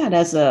see that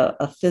as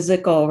a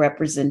physical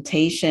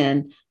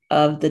representation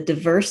of the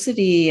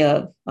diversity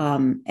of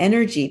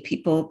energy.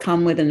 People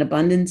come with an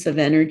abundance of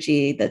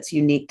energy that's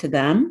unique to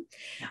them.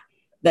 Yeah.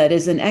 That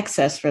is an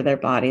excess for their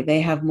body.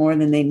 They have more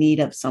than they need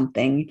of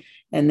something,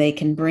 and they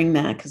can bring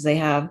that because they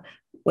have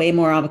way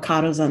more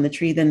avocados on the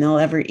tree than they'll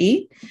ever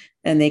eat,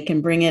 and they can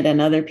bring it, and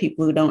other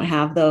people who don't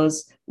have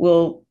those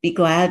will be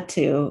glad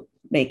to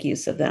make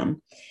use of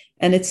them.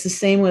 And it's the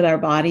same with our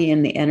body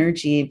and the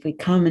energy. If we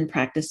come and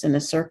practice in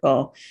a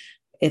circle,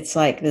 it's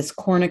like this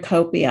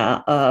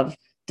cornucopia of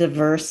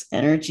diverse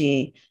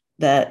energy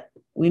that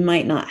we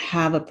might not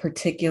have a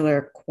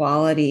particular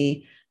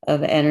quality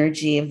of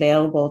energy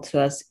available to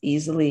us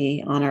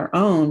easily on our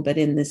own, but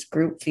in this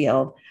group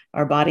field,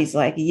 our body's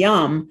like,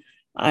 yum,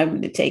 I'm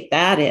going to take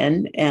that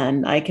in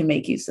and I can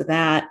make use of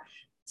that.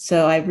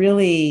 So I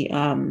really,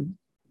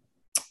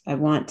 I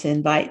want to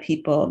invite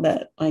people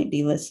that might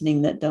be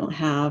listening that don't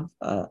have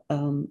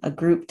a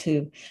group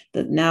to,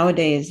 that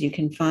nowadays you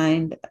can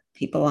find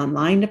people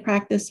online to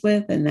practice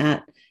with, and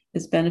that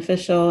is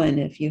beneficial. And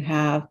if you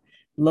have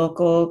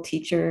local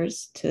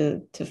teachers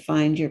to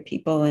find your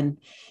people and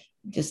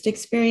just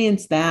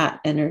experience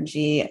that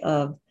energy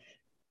of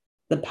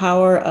the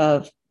power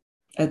of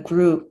a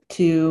group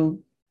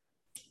to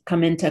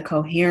come into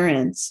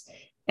coherence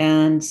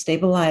and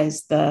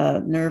stabilize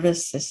the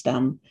nervous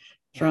system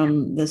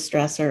from the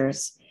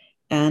stressors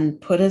and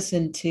put us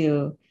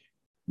into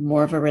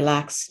more of a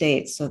relaxed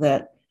state, so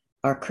that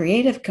our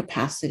creative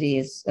capacity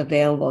is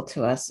available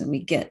to us and we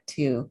get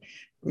to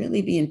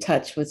really be in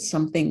touch with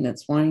something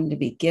that's wanting to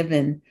be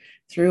given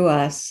through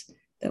us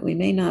that we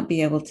may not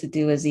be able to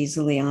do as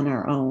easily on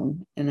our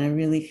own. And I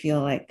really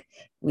feel like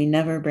we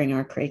never bring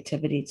our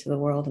creativity to the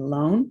world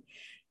alone.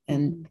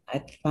 And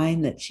I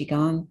find that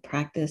Qigong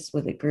practice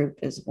with a group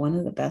is one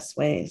of the best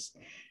ways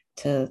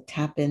to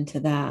tap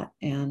into that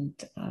and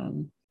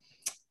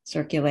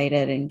circulate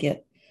it and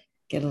get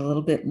a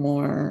little bit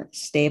more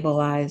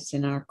stabilized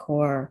in our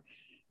core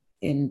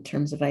in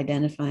terms of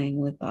identifying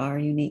with our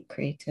unique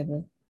creative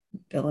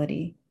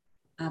ability.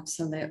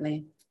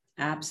 Absolutely.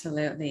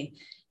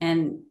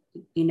 And,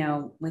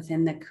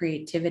 within the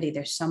creativity,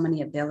 there's so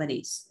many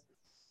abilities.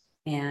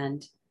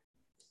 And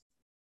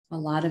a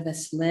lot of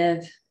us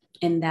live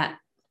in that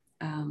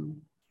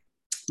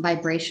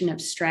vibration of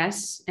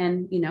stress.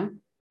 And,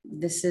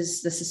 this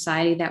is the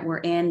society that we're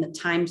in, the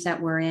times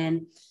that we're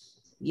in.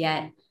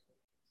 Yet,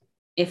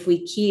 if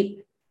we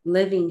keep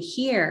living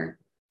here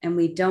and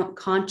we don't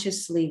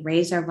consciously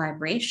raise our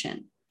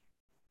vibration,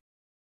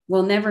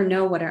 we'll never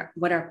know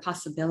what our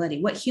possibility,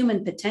 what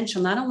human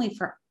potential, not only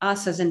for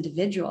us as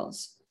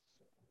individuals,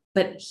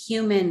 but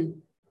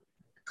human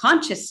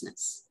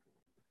consciousness,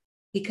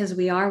 because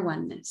we are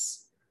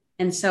oneness.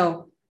 And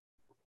so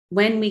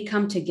when we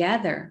come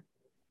together,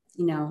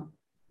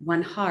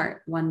 one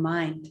heart, one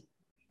mind,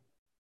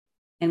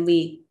 and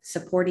we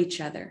support each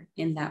other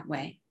in that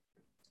way,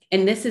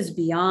 And this is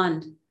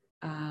beyond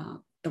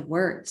the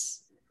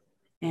words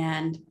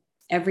and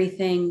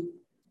everything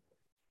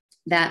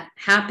that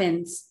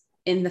happens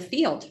in the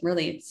field.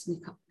 Really, it's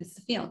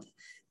the field.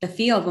 The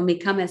field, when we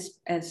come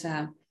as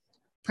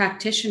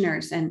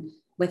practitioners and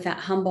with that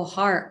humble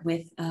heart,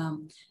 with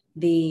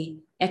the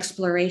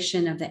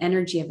exploration of the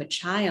energy of a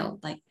child,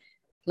 like,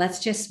 let's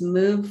just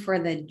move for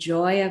the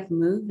joy of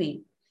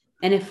moving.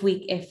 And if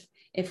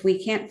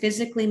we can't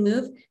physically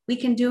move, we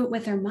can do it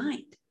with our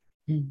mind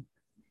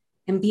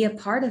and be a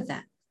part of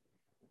that.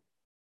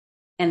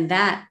 And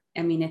that,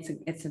 I mean,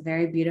 it's a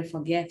very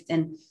beautiful gift.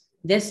 And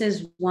this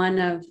is one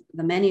of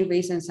the many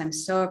reasons I'm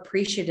so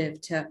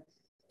appreciative to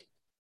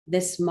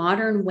this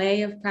modern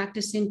way of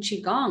practicing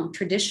Qigong.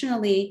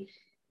 Traditionally,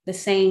 the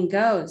saying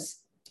goes,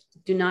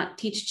 do not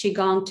teach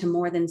Qigong to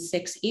more than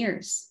 6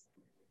 ears.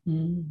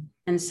 And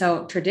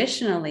so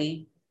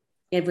traditionally,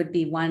 it would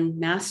be one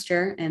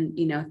master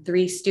and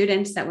 3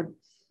 students that would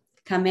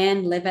come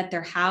in, live at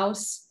their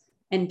house,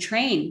 and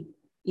train.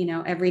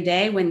 Every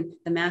day when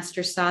the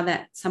master saw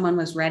that someone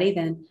was ready,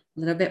 then a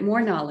little bit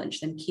more knowledge,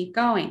 then keep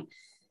going.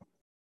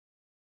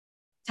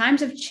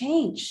 Times have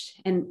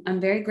changed, and I'm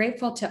very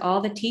grateful to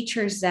all the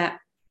teachers that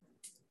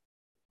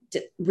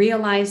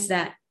realize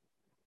that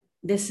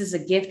this is a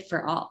gift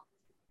for all.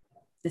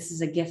 This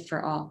is a gift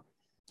for all.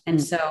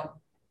 And so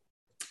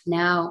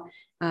now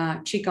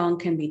Qigong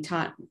can be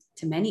taught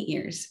to many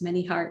ears,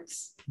 many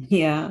hearts.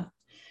 Yeah.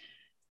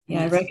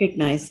 I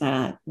recognize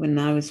that when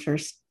I was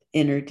first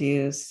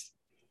introduced,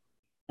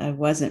 I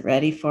wasn't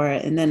ready for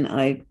it. And then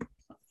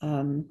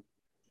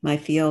my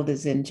field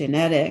is in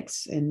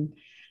genetics, and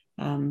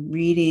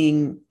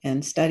reading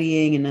and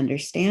studying and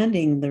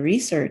understanding the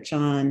research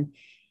on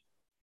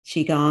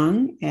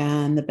Qigong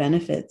and the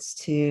benefits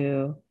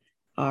to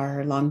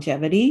our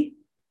longevity,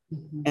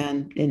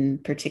 and in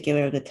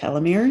particular the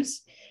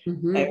telomeres.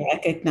 I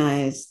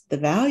recognized the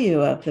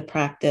value of the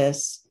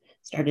practice,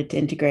 started to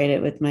integrate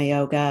it with my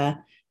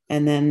yoga,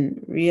 and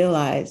then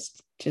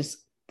realized just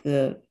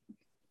the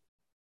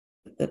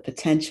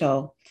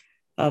potential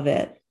of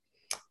it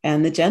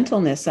and the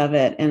gentleness of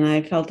it. And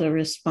I felt a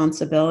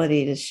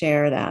responsibility to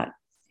share that.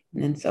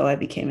 And so I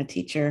became a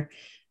teacher.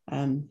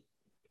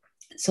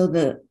 So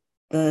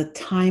the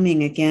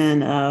timing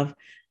again of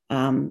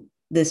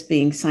this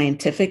being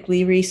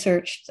scientifically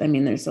researched, I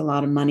mean, there's a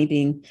lot of money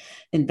being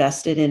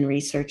invested in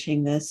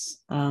researching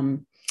this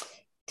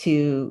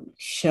to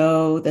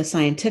show the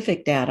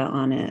scientific data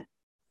on it.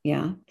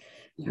 Yeah.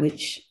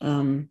 Which,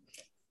 the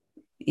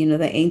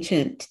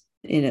ancient,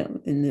 in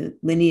the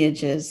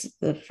lineages,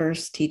 the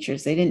first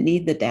teachers, they didn't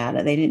need the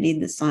data. They didn't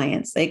need the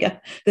science. They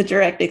got the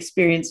direct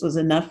experience was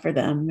enough for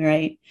them.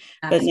 Right.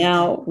 Absolutely. But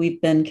now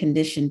we've been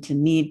conditioned to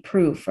need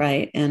proof.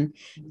 Right. And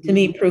to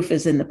me, proof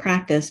is in the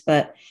practice,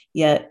 but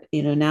yet,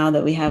 now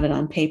that we have it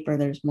on paper,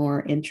 there's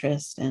more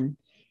interest. And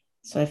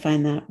so I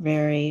find that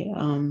very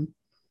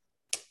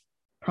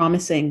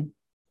promising.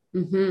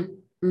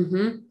 And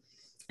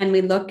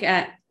we look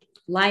at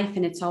life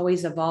and it's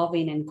always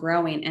evolving and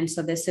growing. And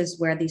so this is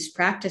where these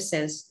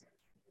practices,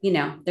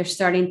 they're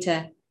starting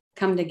to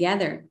come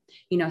together.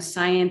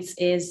 Science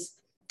is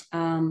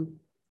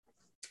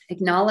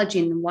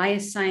acknowledging. Why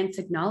is science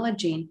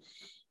acknowledging?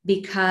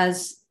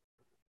 Because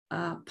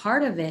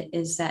part of it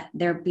is that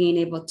they're being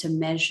able to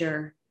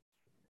measure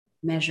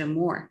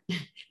more.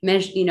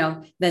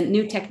 The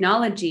new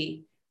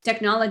technology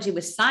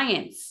with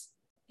science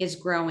is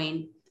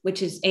growing,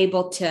 which is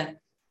able to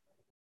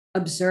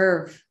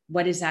observe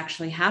what is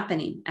actually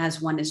happening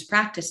as one is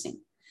practicing.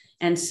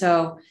 And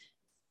so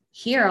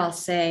here I'll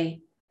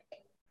say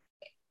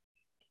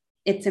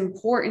it's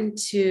important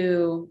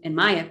to, in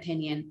my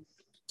opinion,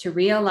 to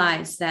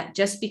realize that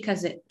just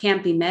because it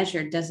can't be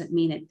measured doesn't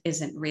mean it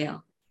isn't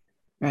real.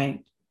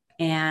 Right.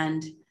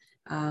 And,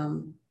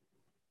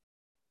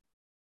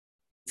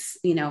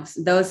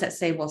 those that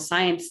say, well,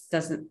 science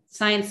says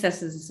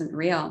this isn't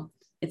real.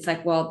 It's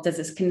like, well,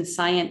 does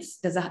science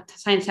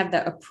have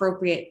the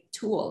appropriate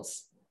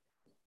tools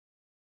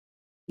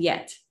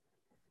yet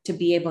to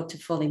be able to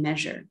fully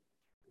measure?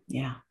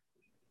 Yeah.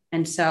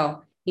 And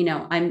so,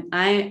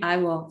 I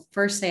will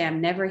first say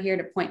I'm never here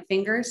to point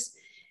fingers.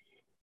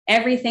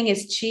 Everything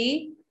is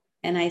chi.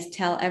 And I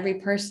tell every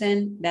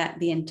person that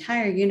the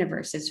entire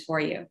universe is for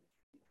you.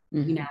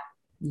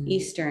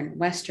 Eastern,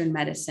 Western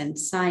medicine,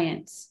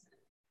 science,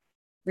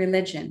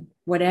 religion,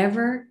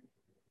 whatever.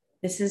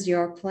 This is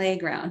your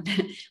playground.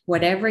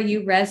 Whatever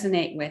you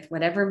resonate with,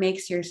 whatever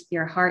makes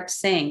your heart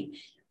sing,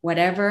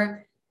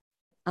 whatever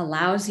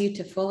allows you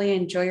to fully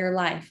enjoy your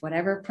life,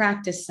 whatever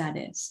practice that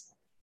is,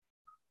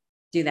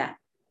 do that.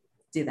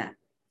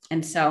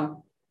 And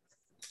so,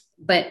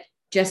 but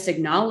just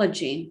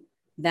acknowledging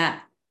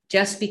that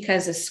just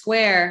because a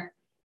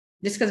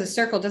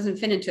circle doesn't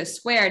fit into a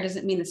square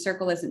doesn't mean the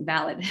circle isn't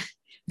valid.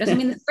 Doesn't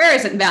mean the square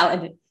isn't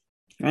valid.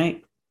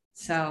 Right.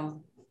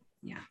 So,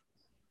 yeah.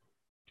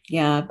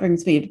 Yeah, it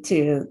brings me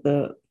to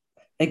the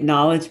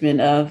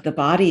acknowledgement of the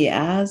body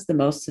as the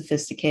most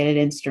sophisticated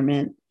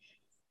instrument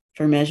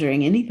for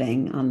measuring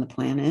anything on the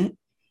planet.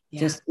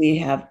 Yeah. Just we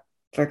have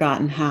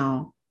forgotten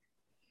how.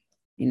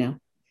 you know,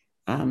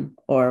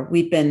 or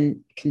we've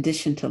been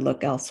conditioned to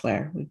look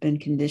elsewhere. We've been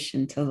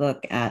conditioned to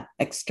look at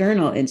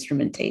external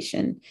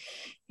instrumentation,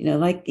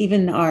 like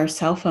even our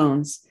cell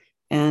phones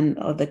and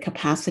the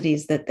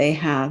capacities that they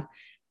have.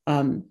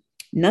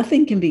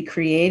 Nothing can be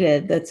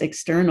created that's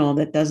external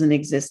that doesn't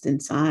exist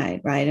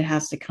inside, right? It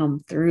has to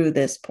come through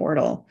this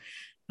portal.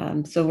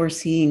 So we're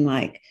seeing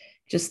like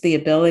just the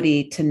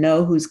ability to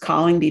know who's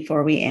calling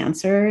before we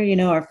answer.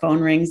 Our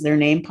phone rings, their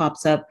name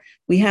pops up.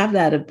 We have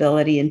that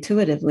ability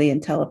intuitively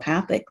and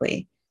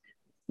telepathically.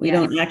 We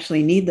don't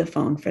actually need the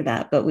phone for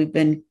that, but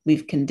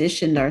we've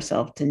conditioned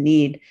ourselves to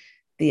need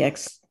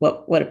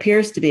what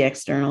appears to be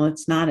external.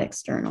 It's not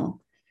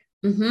external.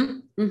 Mm-hmm.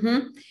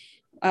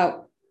 Mm-hmm.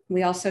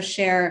 We also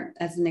share,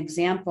 as an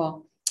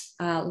example,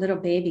 little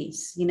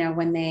babies.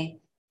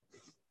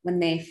 When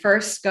they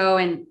first go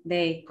and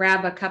they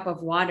grab a cup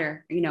of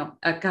water,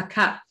 a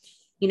cup,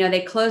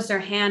 they close their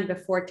hand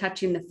before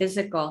touching the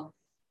physical.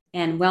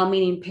 And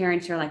well-meaning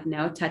parents are like,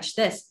 no, touch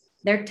this.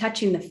 They're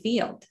touching the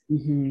field.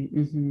 Mm-hmm,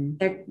 mm-hmm.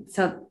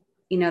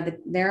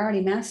 They're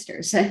already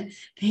masters. This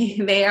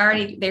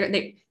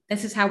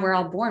is how we're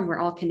all born. We're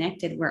all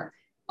connected. We're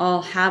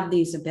all have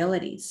these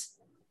abilities.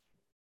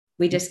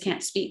 We just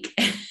can't speak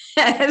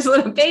as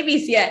little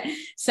babies yet.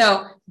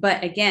 So,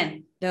 but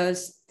again,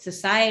 those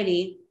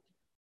society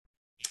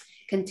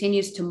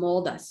continues to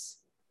mold us.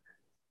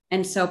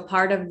 And so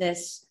part of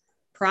this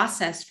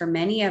process for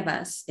many of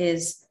us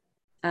is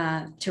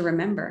to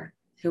remember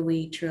who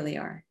we truly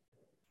are.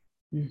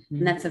 Mm-hmm.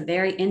 And that's a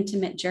very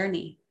intimate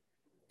journey,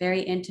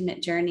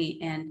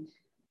 and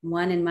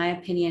one, in my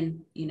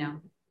opinion,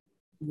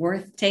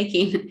 worth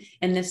taking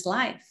in this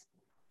life.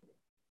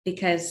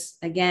 Because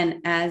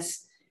again,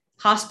 as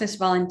hospice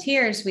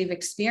volunteers, we've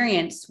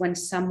experienced when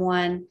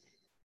someone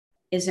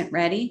isn't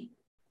ready,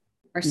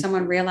 or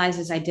someone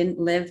realizes I didn't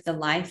live the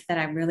life that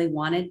I really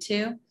wanted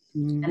to,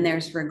 and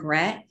there's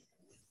regret,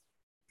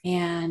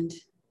 and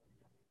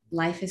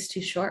life is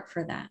too short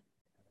for that.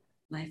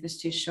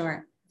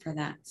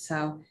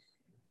 So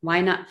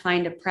why not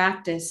find a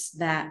practice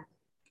that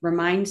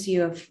reminds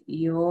you of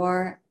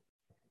your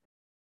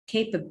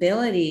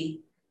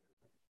capability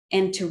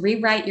and to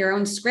rewrite your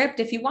own script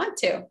if you want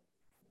to?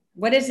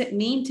 What does it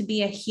mean to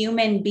be a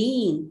human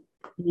being?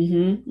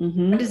 Mm-hmm,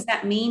 mm-hmm. What does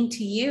that mean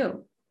to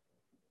you?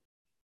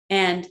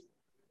 And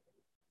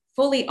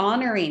fully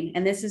honoring,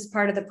 and this is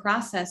part of the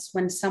process,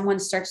 when someone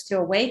starts to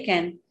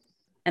awaken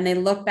and they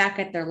look back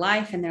at their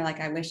life and they're like,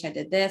 I wish I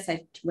did this,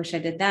 I wish I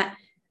did that.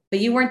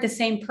 But you weren't the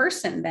same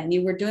person then.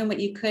 You were doing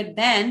what you could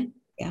then.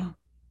 Yeah.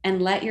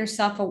 And let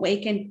yourself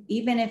awaken,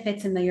 even if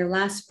it's in your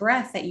last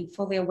breath, that you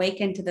fully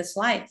awaken to this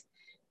life.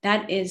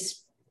 That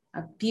is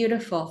a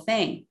beautiful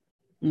thing.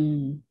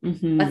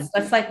 Mm-hmm.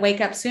 Let's like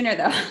wake up sooner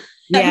though.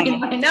 Yeah. I mean,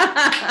 why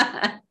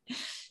not?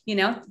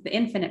 The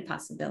infinite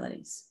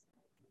possibilities.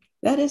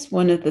 That is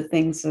one of the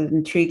things that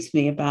intrigues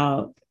me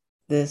about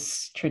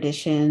this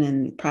tradition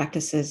and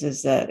practices,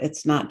 is that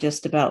it's not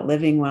just about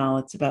living well,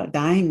 it's about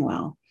dying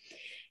well.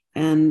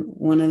 And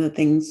one of the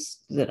things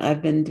that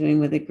I've been doing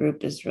with the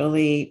group is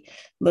really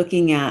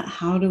looking at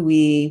how do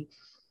we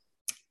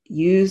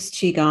use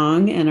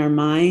Qigong and our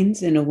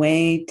minds in a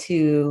way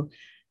to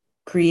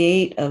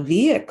create a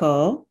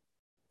vehicle,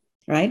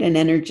 right? An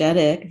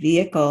energetic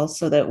vehicle,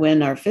 so that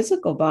when our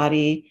physical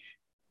body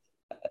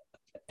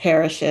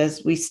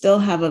perishes, we still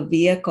have a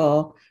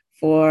vehicle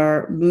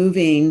for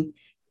moving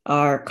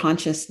our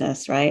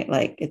consciousness, right?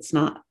 Like it's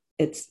not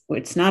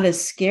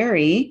as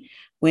scary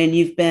when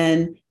you've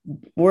been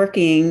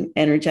working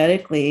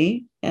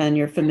energetically and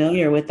you're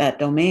familiar with that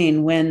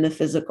domain. When the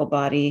physical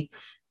body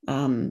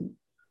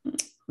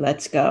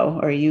lets go,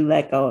 or you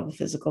let go of the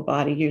physical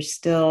body,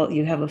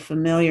 you have a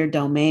familiar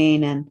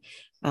domain. And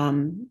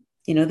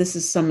this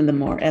is some of the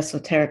more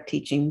esoteric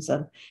teachings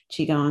of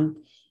Qigong,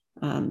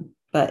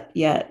 but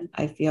yet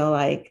I feel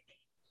like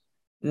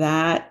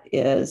that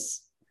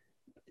is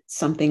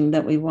something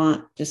that we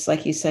want. Just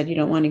like you said, you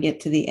don't want to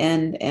get to the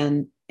end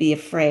and be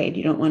afraid.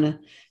 You don't want to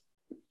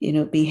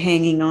be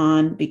hanging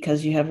on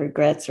because you have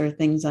regrets or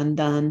things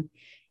undone.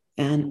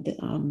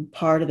 And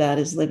part of that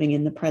is living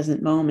in the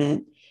present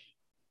moment.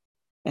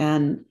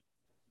 And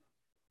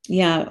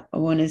yeah, I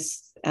want to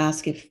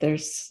ask if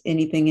there's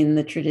anything in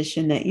the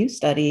tradition that you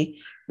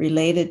study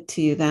related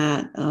to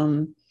that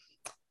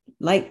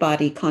light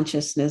body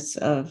consciousness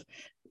of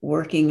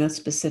working a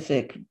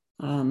specific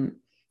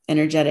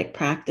energetic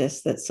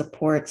practice that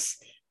supports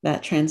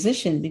that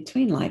transition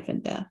between life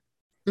and death.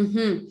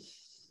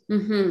 Mm-hmm.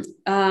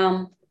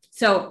 Mm-hmm.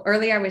 So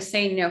earlier I was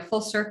saying,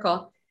 full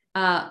circle.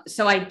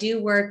 So I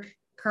do work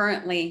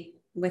currently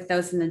with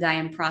those in the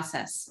dying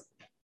process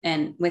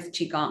and with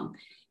Qigong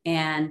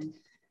and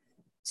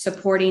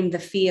supporting the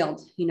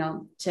field,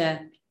 to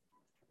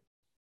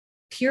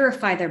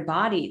purify their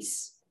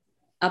bodies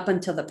up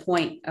until the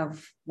point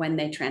of when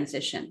they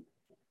transition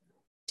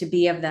to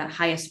be of the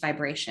highest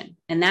vibration.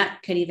 And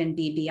that could even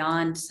be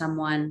beyond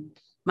someone,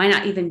 might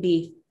not even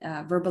be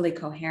verbally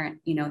coherent,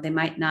 they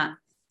might not,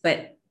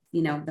 but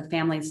the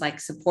family's like,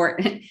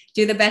 support,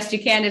 do the best you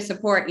can to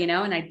support,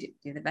 and I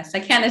do the best I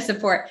can to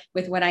support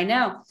with what I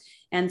know.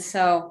 And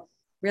so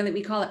really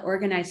we call it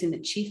organizing the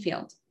chi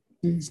field.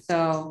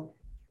 So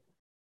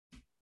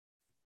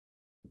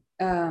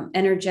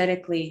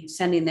energetically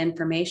sending the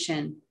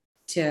information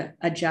to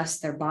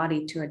adjust their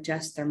body, to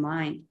adjust their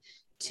mind,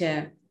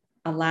 to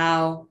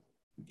allow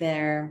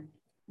their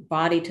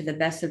body to the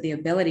best of the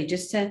ability,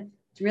 just to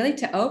really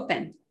to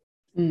open.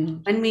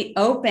 When we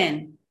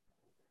open,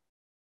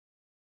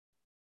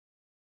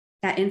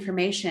 that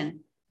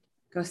information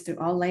goes through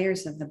all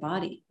layers of the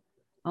body,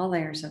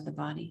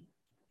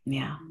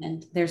 Yeah.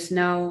 And there's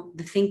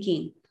the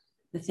thinking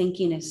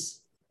is,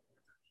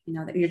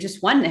 that you're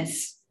just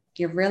oneness.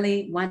 You're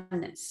really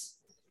oneness.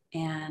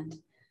 And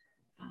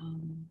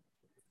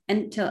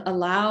to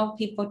allow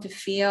people to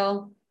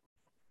feel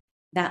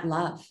that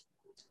love,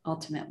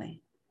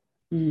 ultimately.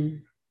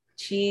 Chi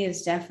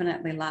is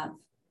definitely love.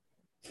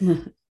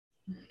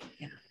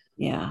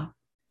 Yeah.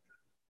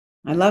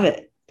 I love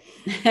it.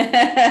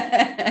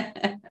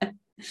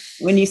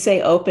 When you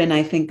say open,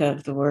 I think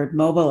of the word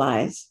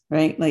mobilize,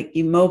 right? Like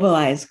you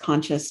mobilize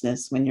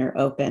consciousness when you're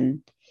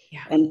open.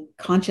 Yeah. And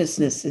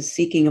consciousness is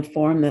seeking a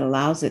form that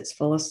allows its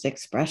fullest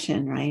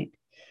expression, right?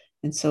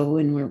 And so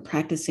when we're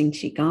practicing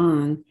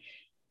Qigong,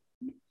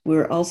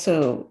 we're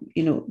also,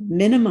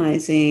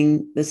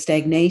 minimizing the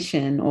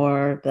stagnation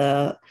or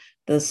the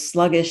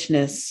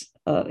sluggishness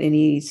of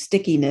any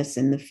stickiness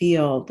in the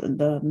field,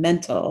 the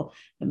mental,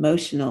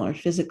 emotional, or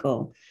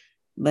physical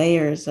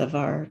layers of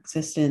our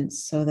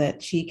existence, so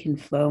that Qi can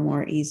flow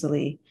more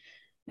easily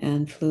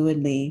and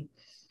fluidly.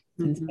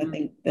 And so I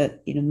think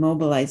that,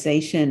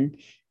 mobilization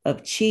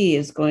of Qi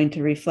is going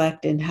to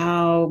reflect in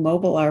how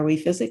mobile are we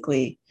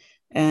physically,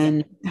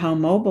 and how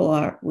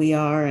mobile we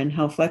are and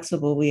how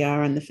flexible we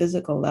are on the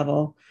physical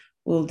level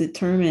will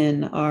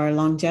determine our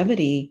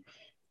longevity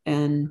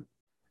and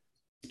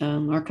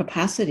our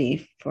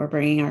capacity for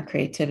bringing our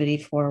creativity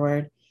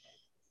forward.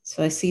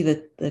 So I see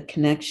the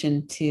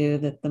connection to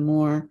that. The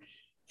more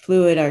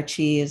fluid our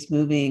Qi is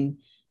moving,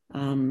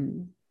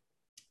 the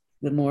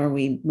more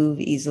we move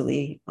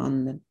easily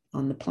on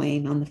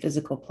the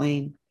physical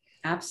plane.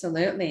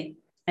 Absolutely.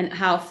 And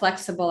how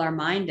flexible our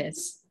mind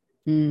is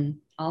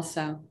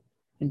also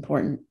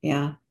important.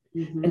 Yeah.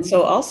 And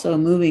so also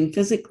moving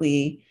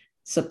physically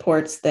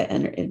supports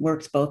it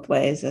works both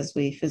ways as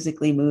we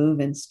physically move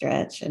and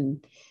stretch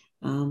and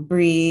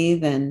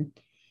breathe. And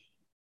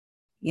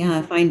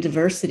I find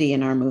diversity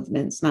in our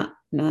movements, not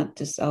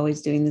just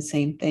always doing the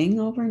same thing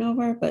over and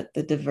over, but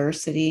the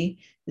diversity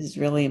is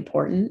really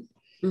important.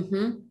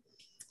 And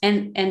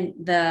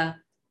the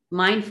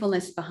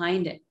mindfulness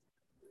behind it.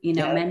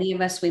 Many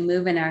of us, we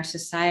move in our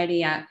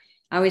society. I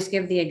always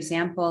give the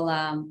example,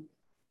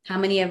 how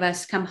many of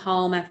us come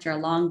home after a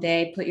long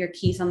day, put your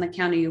keys on the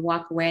counter, you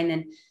walk away, and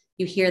then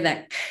you hear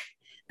the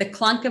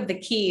clunk of the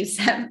keys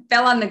that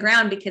fell on the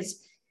ground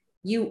because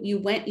you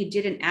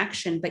did an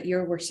action, but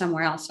you were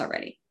somewhere else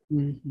already.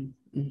 You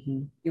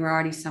were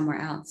already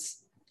somewhere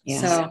else.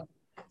 Yeah.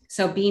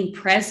 So being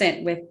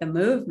present with the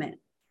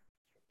movement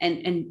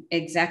and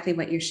exactly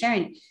what you're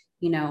sharing,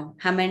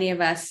 how many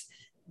of us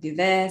do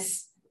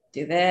this,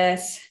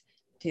 and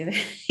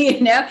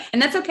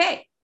that's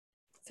okay.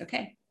 It's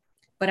okay.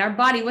 But our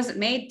body wasn't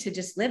made to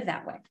just live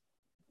that way.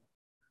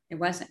 It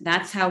wasn't.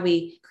 That's how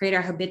we create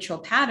our habitual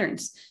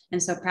patterns.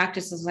 And so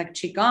practices like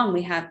Qigong,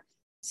 we have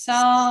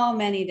so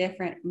many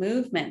different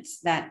movements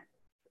that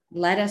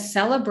let us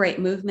celebrate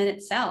movement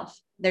itself.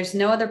 There's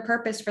no other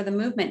purpose for the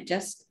movement,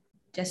 just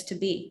to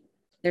be.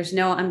 There's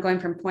no, I'm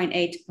going from point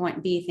A to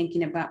point B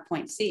thinking about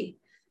point C.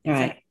 It's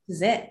right. Like,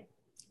 this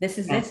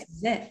is it. This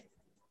is it.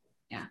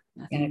 Yeah.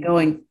 Yeah,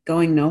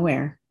 going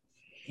nowhere.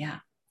 Yeah.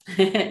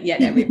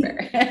 Yet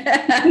everywhere.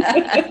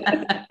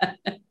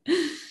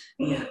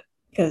 Yeah.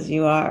 Because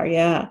you are.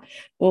 Yeah.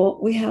 Well,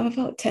 we have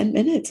about 10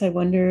 minutes. I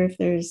wonder if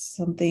there's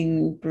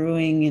something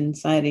brewing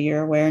inside of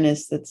your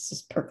awareness that's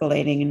just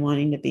percolating and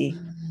wanting to be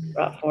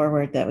brought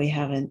forward that we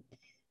haven't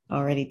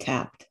already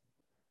tapped.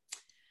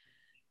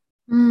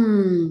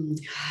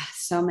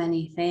 So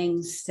many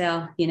things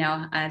still,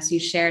 as you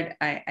shared,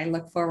 I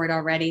look forward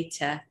already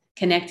to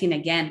connecting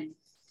again,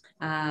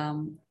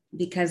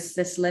 because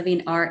this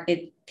living art,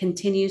 it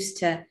continues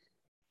to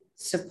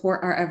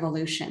support our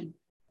evolution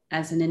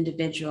as an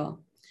individual,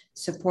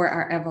 support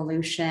our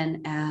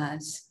evolution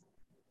as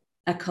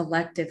a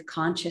collective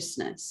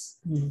consciousness.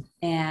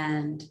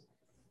 And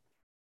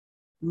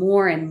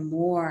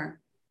more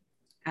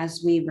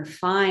as we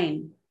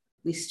refine,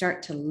 we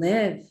start to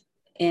live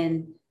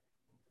in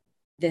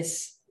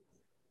this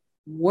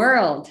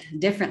world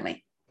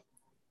differently.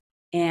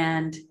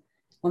 And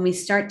when we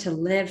start to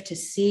live, to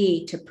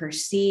see, to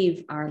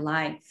perceive our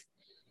life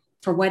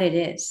for what it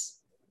is,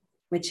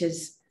 which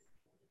is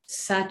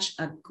such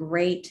a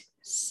great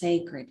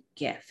sacred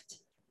gift.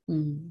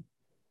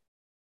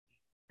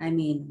 I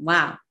mean,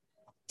 wow,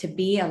 to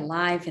be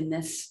alive in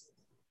this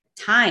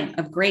time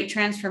of great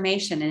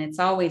transformation. And it's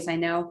always, I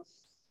know,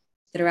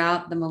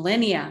 throughout the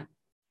millennia,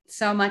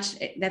 so much,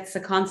 that's the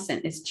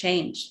constant, is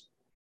change.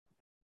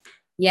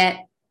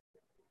 Yet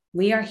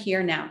We are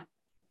here now.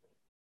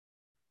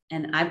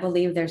 And I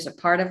believe there's a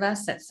part of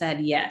us that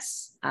said,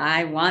 yes,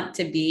 I want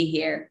to be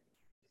here.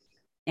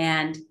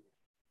 And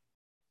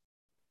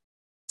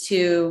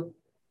to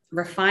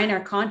refine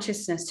our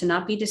consciousness, to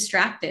not be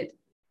distracted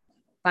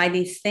by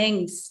these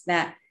things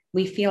that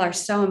we feel are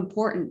so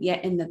important,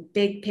 yet in the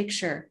big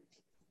picture,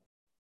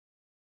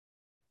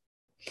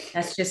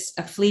 that's just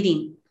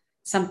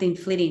something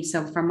fleeting.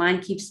 So if our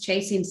mind keeps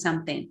chasing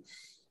something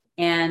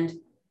and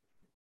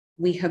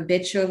we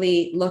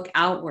habitually look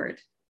outward,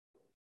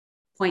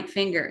 point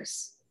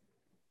fingers,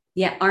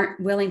 yet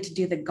aren't willing to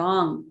do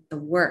the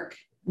work.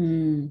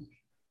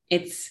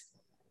 It's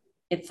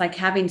like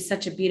having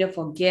such a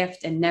beautiful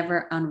gift and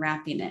never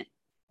unwrapping it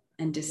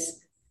and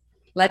just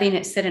letting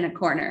it sit in a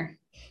corner,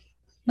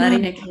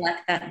 letting it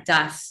collect that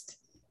dust.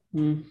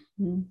 And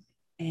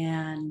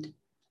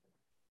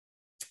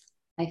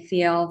I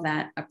feel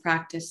that a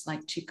practice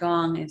like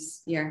Qigong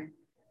is you're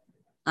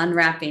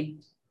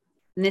unwrapping.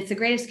 And it's the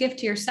greatest gift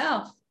to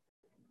yourself.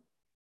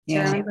 To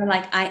remember,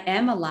 like, I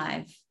am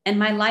alive and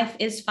my life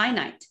is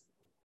finite.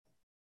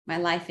 My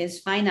life is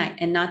finite,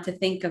 and not to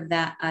think of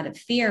that out of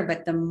fear,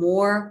 but the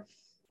more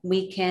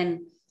we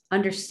can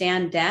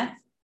understand death,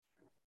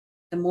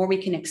 the more we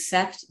can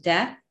accept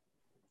death,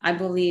 I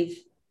believe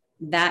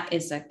that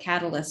is a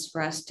catalyst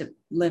for us to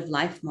live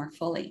life more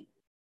fully.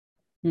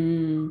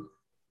 Well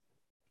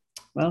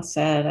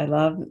said. I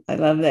love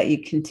that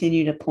you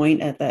continue to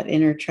point at that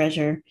inner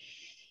treasure.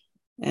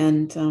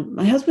 And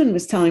my husband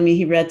was telling me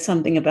he read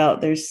something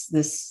about there's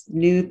this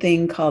new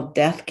thing called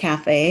death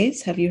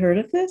cafes. Have you heard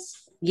of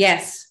this?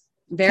 Yes,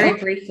 very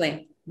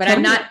briefly, but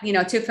I'm not,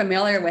 too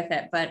familiar with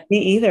it. But me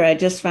either. I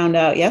just found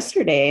out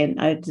yesterday, and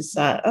I just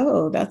thought,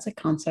 oh, that's a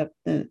concept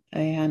that I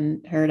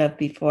hadn't heard of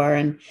before.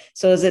 And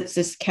so is it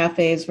just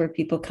cafes where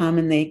people come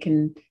and they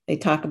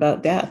talk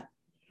about death?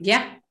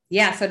 Yeah.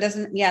 So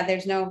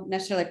there's no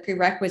necessarily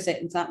prerequisite.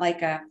 It's not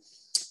like a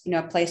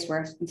place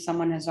where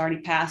someone has already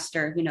passed,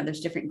 or,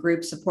 there's different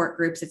groups, support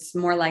groups. It's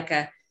more like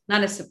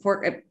not a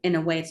support in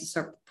a way, it's a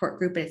support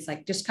group, but it's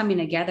like just coming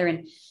together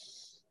and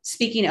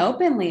speaking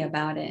openly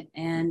about it.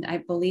 And I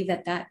believe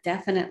that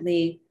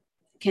definitely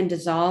can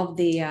dissolve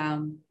the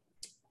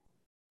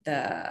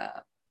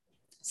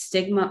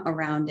stigma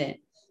around it.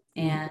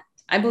 And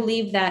I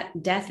believe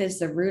that death is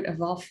the root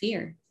of all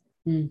fear.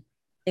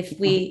 If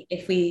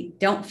we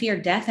don't fear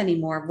death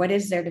anymore, what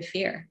is there to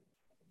fear?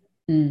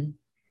 And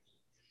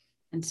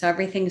so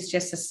everything's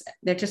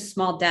they're just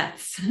small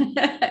deaths,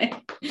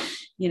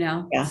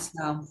 Yeah.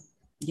 So,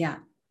 yeah,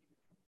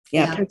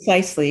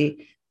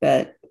 precisely.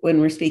 That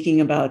when we're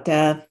speaking about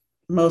death,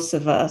 most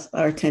of us,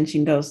 our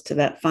attention goes to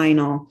that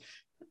final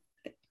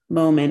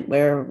moment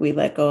where we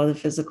let go of the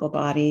physical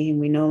body and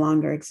we no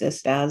longer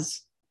exist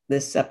as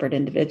this separate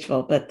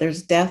individual. But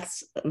there's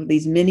deaths of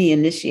these mini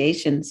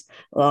initiations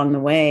along the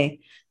way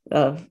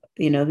of,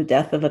 the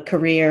death of a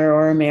career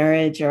or a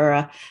marriage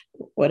or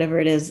whatever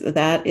it is.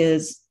 That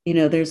is,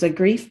 there's a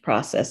grief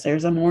process,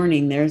 there's a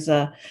mourning, there's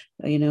a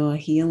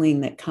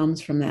healing that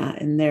comes from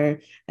that. And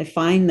I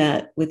find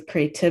that with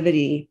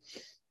creativity,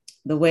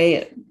 the way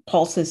it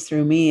pulses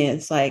through me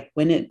is like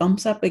when it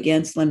bumps up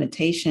against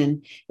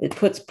limitation, it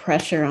puts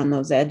pressure on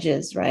those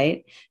edges,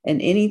 right?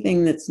 And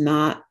anything that's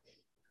not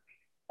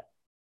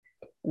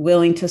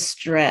willing to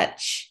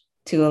stretch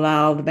to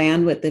allow the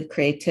bandwidth of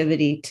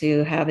creativity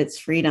to have its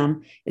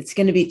freedom, it's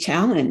going to be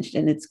challenged,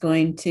 and it's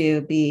going to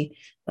be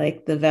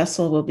like the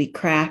vessel will be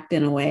cracked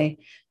in a way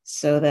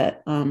so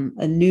that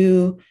a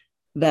new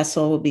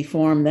vessel will be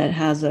formed that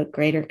has a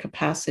greater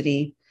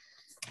capacity.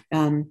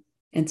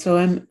 And so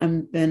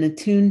I'm been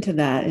attuned to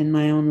that in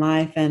my own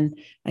life, and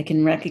I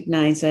can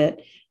recognize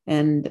it.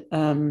 And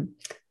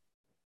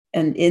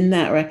in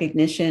that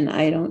recognition,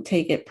 I don't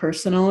take it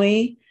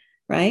personally,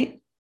 right?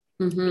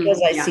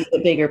 Because I see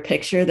the bigger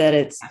picture, that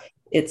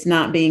it's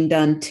not being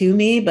done to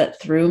me,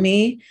 but through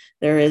me.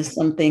 There is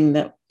something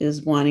that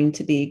is wanting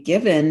to be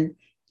given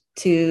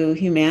to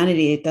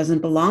humanity. It doesn't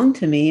belong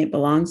to me, it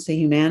belongs to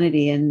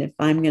humanity. And if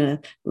I'm going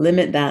to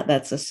limit that,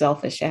 that's a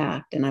selfish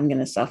act, and I'm going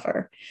to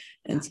suffer.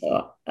 And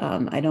so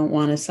I don't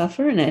want to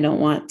suffer, and I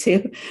don't want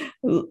to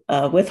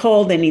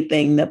withhold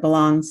anything that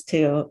belongs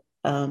to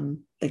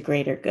the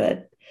greater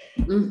good.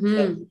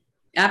 So.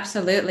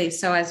 Absolutely.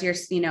 So as you're,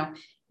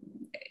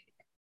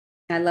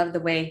 I love the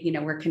way,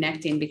 we're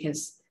connecting,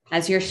 because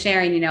as you're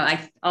sharing,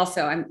 I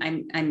also,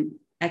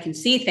 I can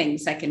see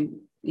things, I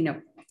can,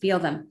 feel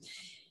them,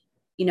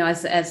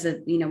 as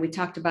we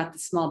talked about the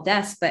small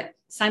deaths, but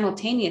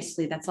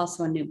simultaneously, that's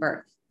also a new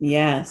birth.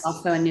 Yes.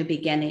 Also a new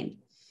beginning.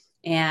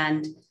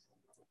 And,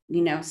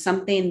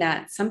 something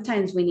that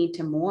sometimes we need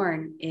to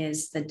mourn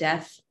is the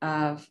death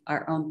of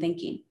our own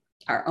thinking,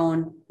 our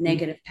own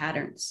negative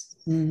patterns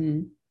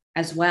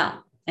as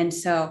well. And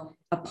so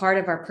a part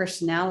of our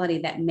personality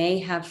that may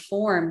have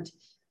formed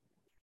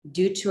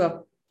due to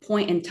a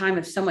point in time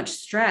of so much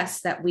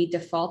stress that we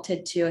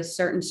defaulted to a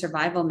certain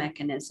survival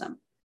mechanism,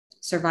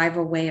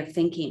 survival way of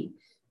thinking.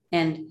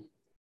 And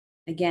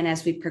again,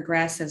 as we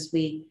progress, as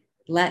we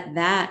let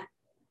that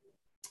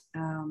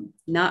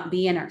not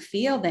be in our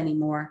field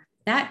anymore,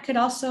 that could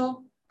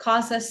also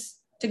cause us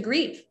to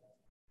grieve.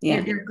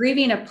 Yeah. You're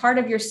grieving a part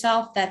of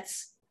yourself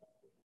that's,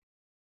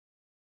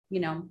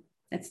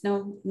 that's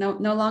no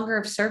longer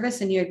of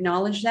service, and you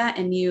acknowledge that,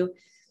 and you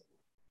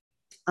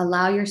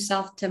allow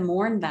yourself to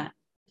mourn that,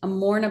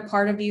 mourn a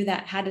part of you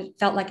that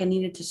felt like it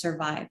needed to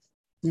survive.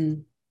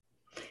 Mm.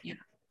 Yeah.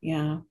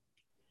 Yeah.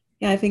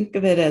 Yeah, I think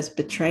of it as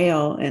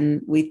betrayal,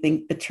 and we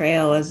think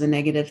betrayal as a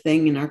negative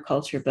thing in our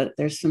culture, but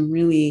there's some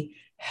really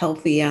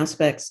healthy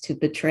aspects to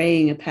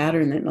betraying a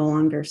pattern that no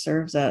longer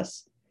serves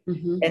us.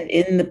 Mm-hmm. And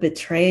in the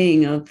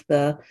betraying of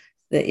the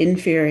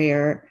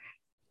inferior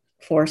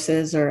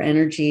forces or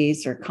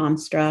energies or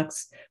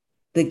constructs,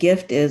 the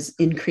gift is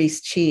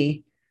increased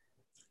chi.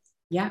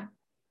 Yeah.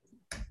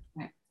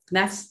 Right.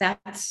 That's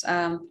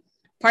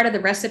part of the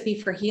recipe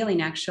for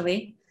healing,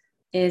 actually,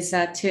 is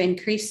to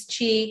increase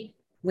chi,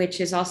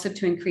 which is also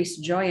to increase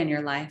joy in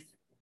your life.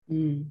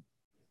 Mm.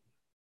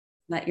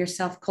 Let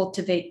yourself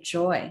cultivate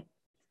joy.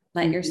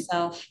 Let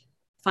yourself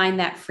find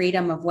that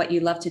freedom of what you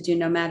love to do,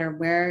 no matter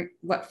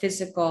what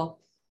physical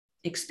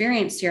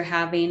experience you're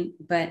having,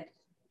 but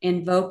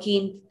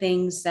invoking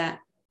things that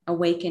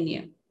awaken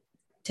you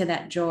to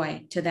that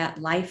joy, to that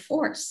life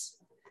force.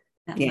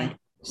 Yeah.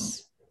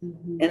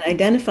 Mm-hmm. And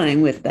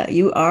identifying with that,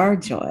 you are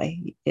joy.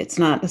 It's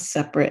not a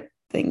separate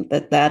thing.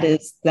 That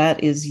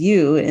is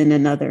you in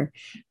another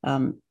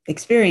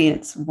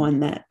experience,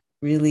 one that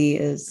really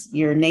is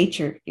your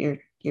nature,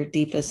 your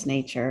deepest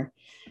nature.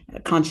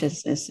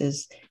 Consciousness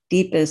is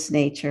deepest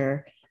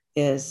nature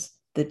is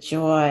the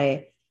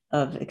joy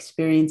of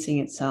experiencing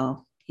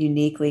itself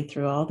uniquely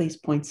through all these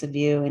points of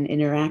view and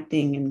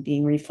interacting and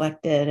being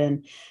reflected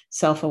and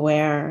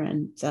self-aware.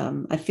 And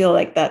I feel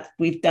like that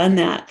we've done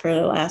that for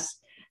the last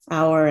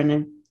hour, and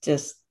I'm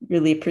just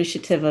really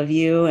appreciative of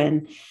you.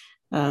 And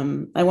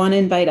I want to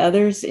invite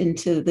others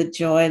into the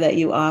joy that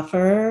you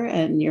offer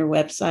and your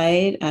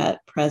website at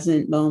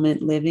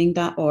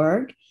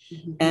presentmomentliving.org.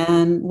 Mm-hmm.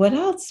 And what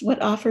else?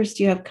 What offers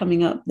do you have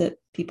coming up that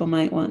people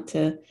might want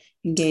to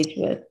engage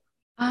with?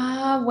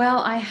 Well,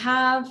 I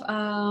have,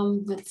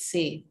 let's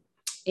see,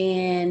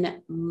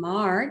 in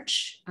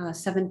March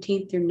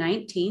 17th through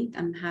 19th,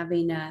 I'm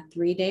having a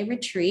 3-day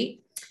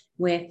retreat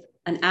with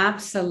an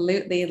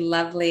absolutely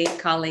lovely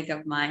colleague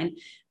of mine.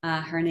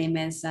 Her name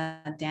is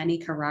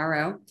Dani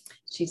Carraro.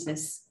 She's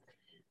this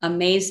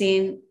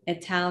amazing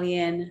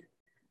Italian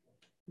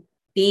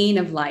being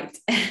of light.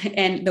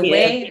 And the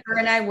way her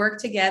and I work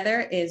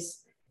together is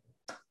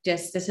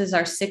this is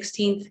our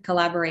 16th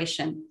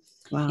collaboration.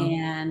 Wow.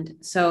 And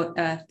so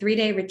a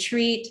 3-day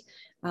retreat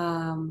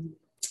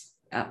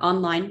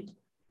online,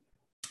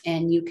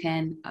 and you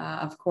can,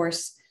 of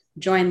course,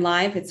 join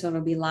live. It'll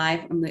be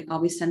live, and we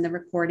always send the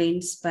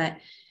recordings, but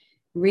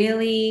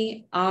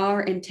really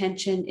our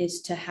intention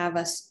is to have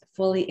us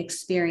fully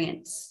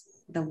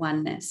experience the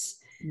oneness.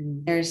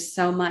 Mm. There's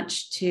so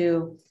much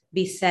to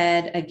be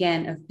said,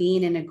 again, of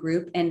being in a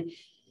group, and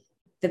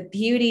the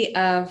beauty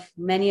of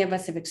many of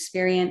us have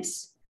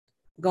experienced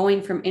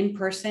going from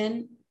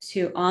in-person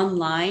to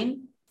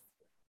online.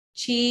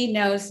 Chi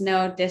knows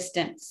no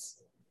distance.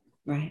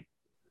 Right.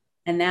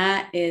 And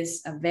that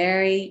is a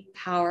very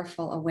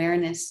powerful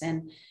awareness.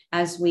 And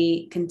as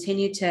we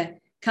continue to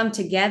come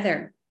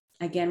together,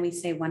 again, we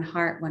say one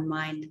heart, one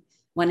mind,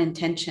 one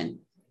intention.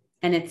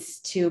 And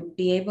it's to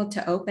be able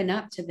to open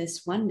up to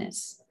this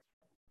oneness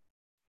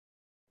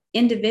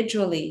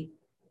individually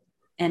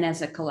and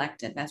as a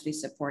collective, as we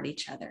support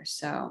each other.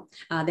 So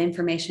the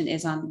information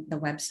is on the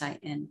website,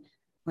 and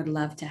would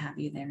love to have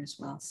you there as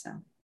well. So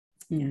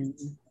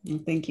yes.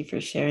 Thank you for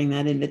sharing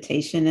that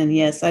invitation. And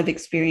yes, I've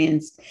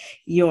experienced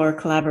your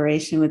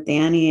collaboration with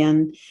Dani,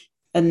 and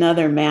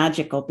another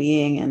magical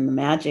being, and the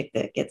magic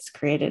that gets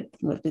created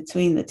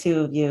between the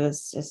two of you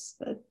is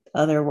just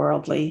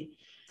otherworldly.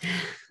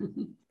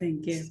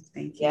 Thank you.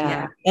 Thank you.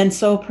 Yeah. And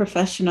so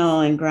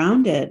professional and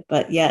grounded,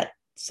 but yet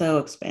so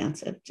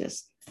expansive.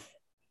 Just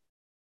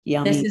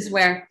yummy. This is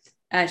where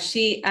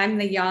I'm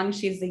the yang,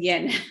 she's the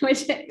yin,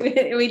 which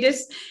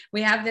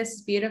we have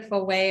this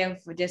beautiful way of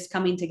just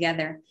coming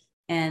together,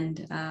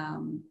 and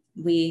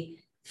we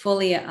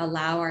fully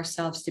allow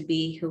ourselves to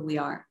be who we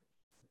are.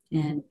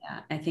 Mm-hmm. And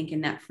I think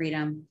in that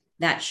freedom,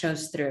 that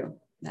shows through.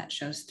 That's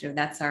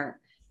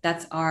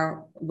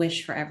our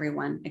wish for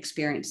everyone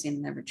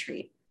experiencing the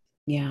retreat.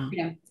 Yeah.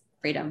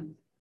 Freedom.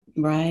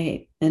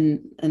 Right.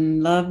 And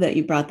love that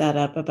you brought that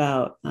up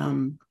about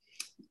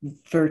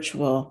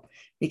virtual,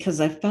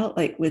 because I felt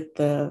like with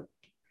the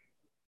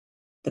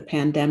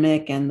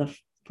pandemic and the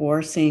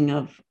forcing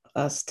of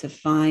us to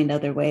find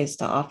other ways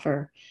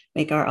to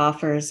make our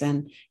offers,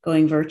 and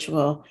going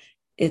virtual,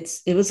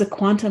 it was a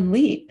quantum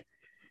leap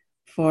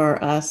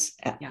for us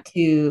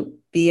to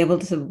be able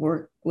to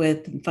work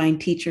with and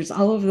find teachers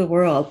all over the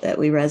world that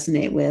we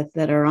resonate with,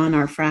 that are on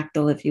our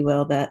fractal, if you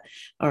will, that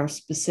are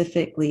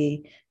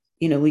specifically,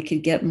 we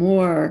could get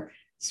more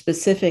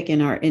specific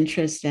in our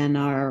interest and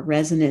our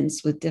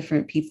resonance with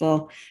different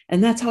people.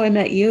 And that's how I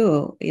met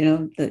you,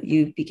 that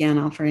you began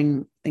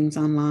offering things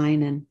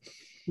online, and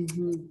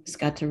just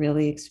got to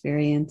really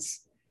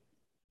experience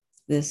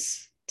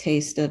this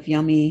taste of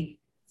yummy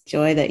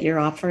joy that you're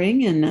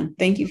offering. And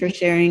thank you for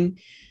sharing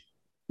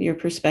your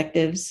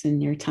perspectives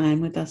and your time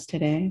with us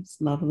today.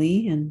 It's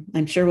lovely. And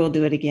I'm sure we'll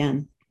do it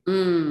again.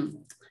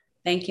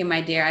 Thank you,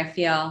 my dear. I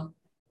feel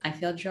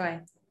joy.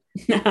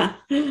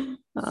 Awesome.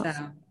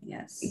 So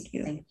yes,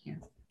 thank you.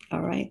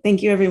 All right.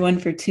 Thank you everyone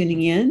for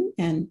tuning in.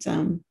 And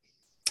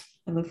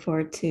I look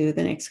forward to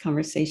the next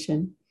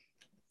conversation.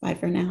 Bye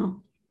for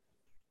now.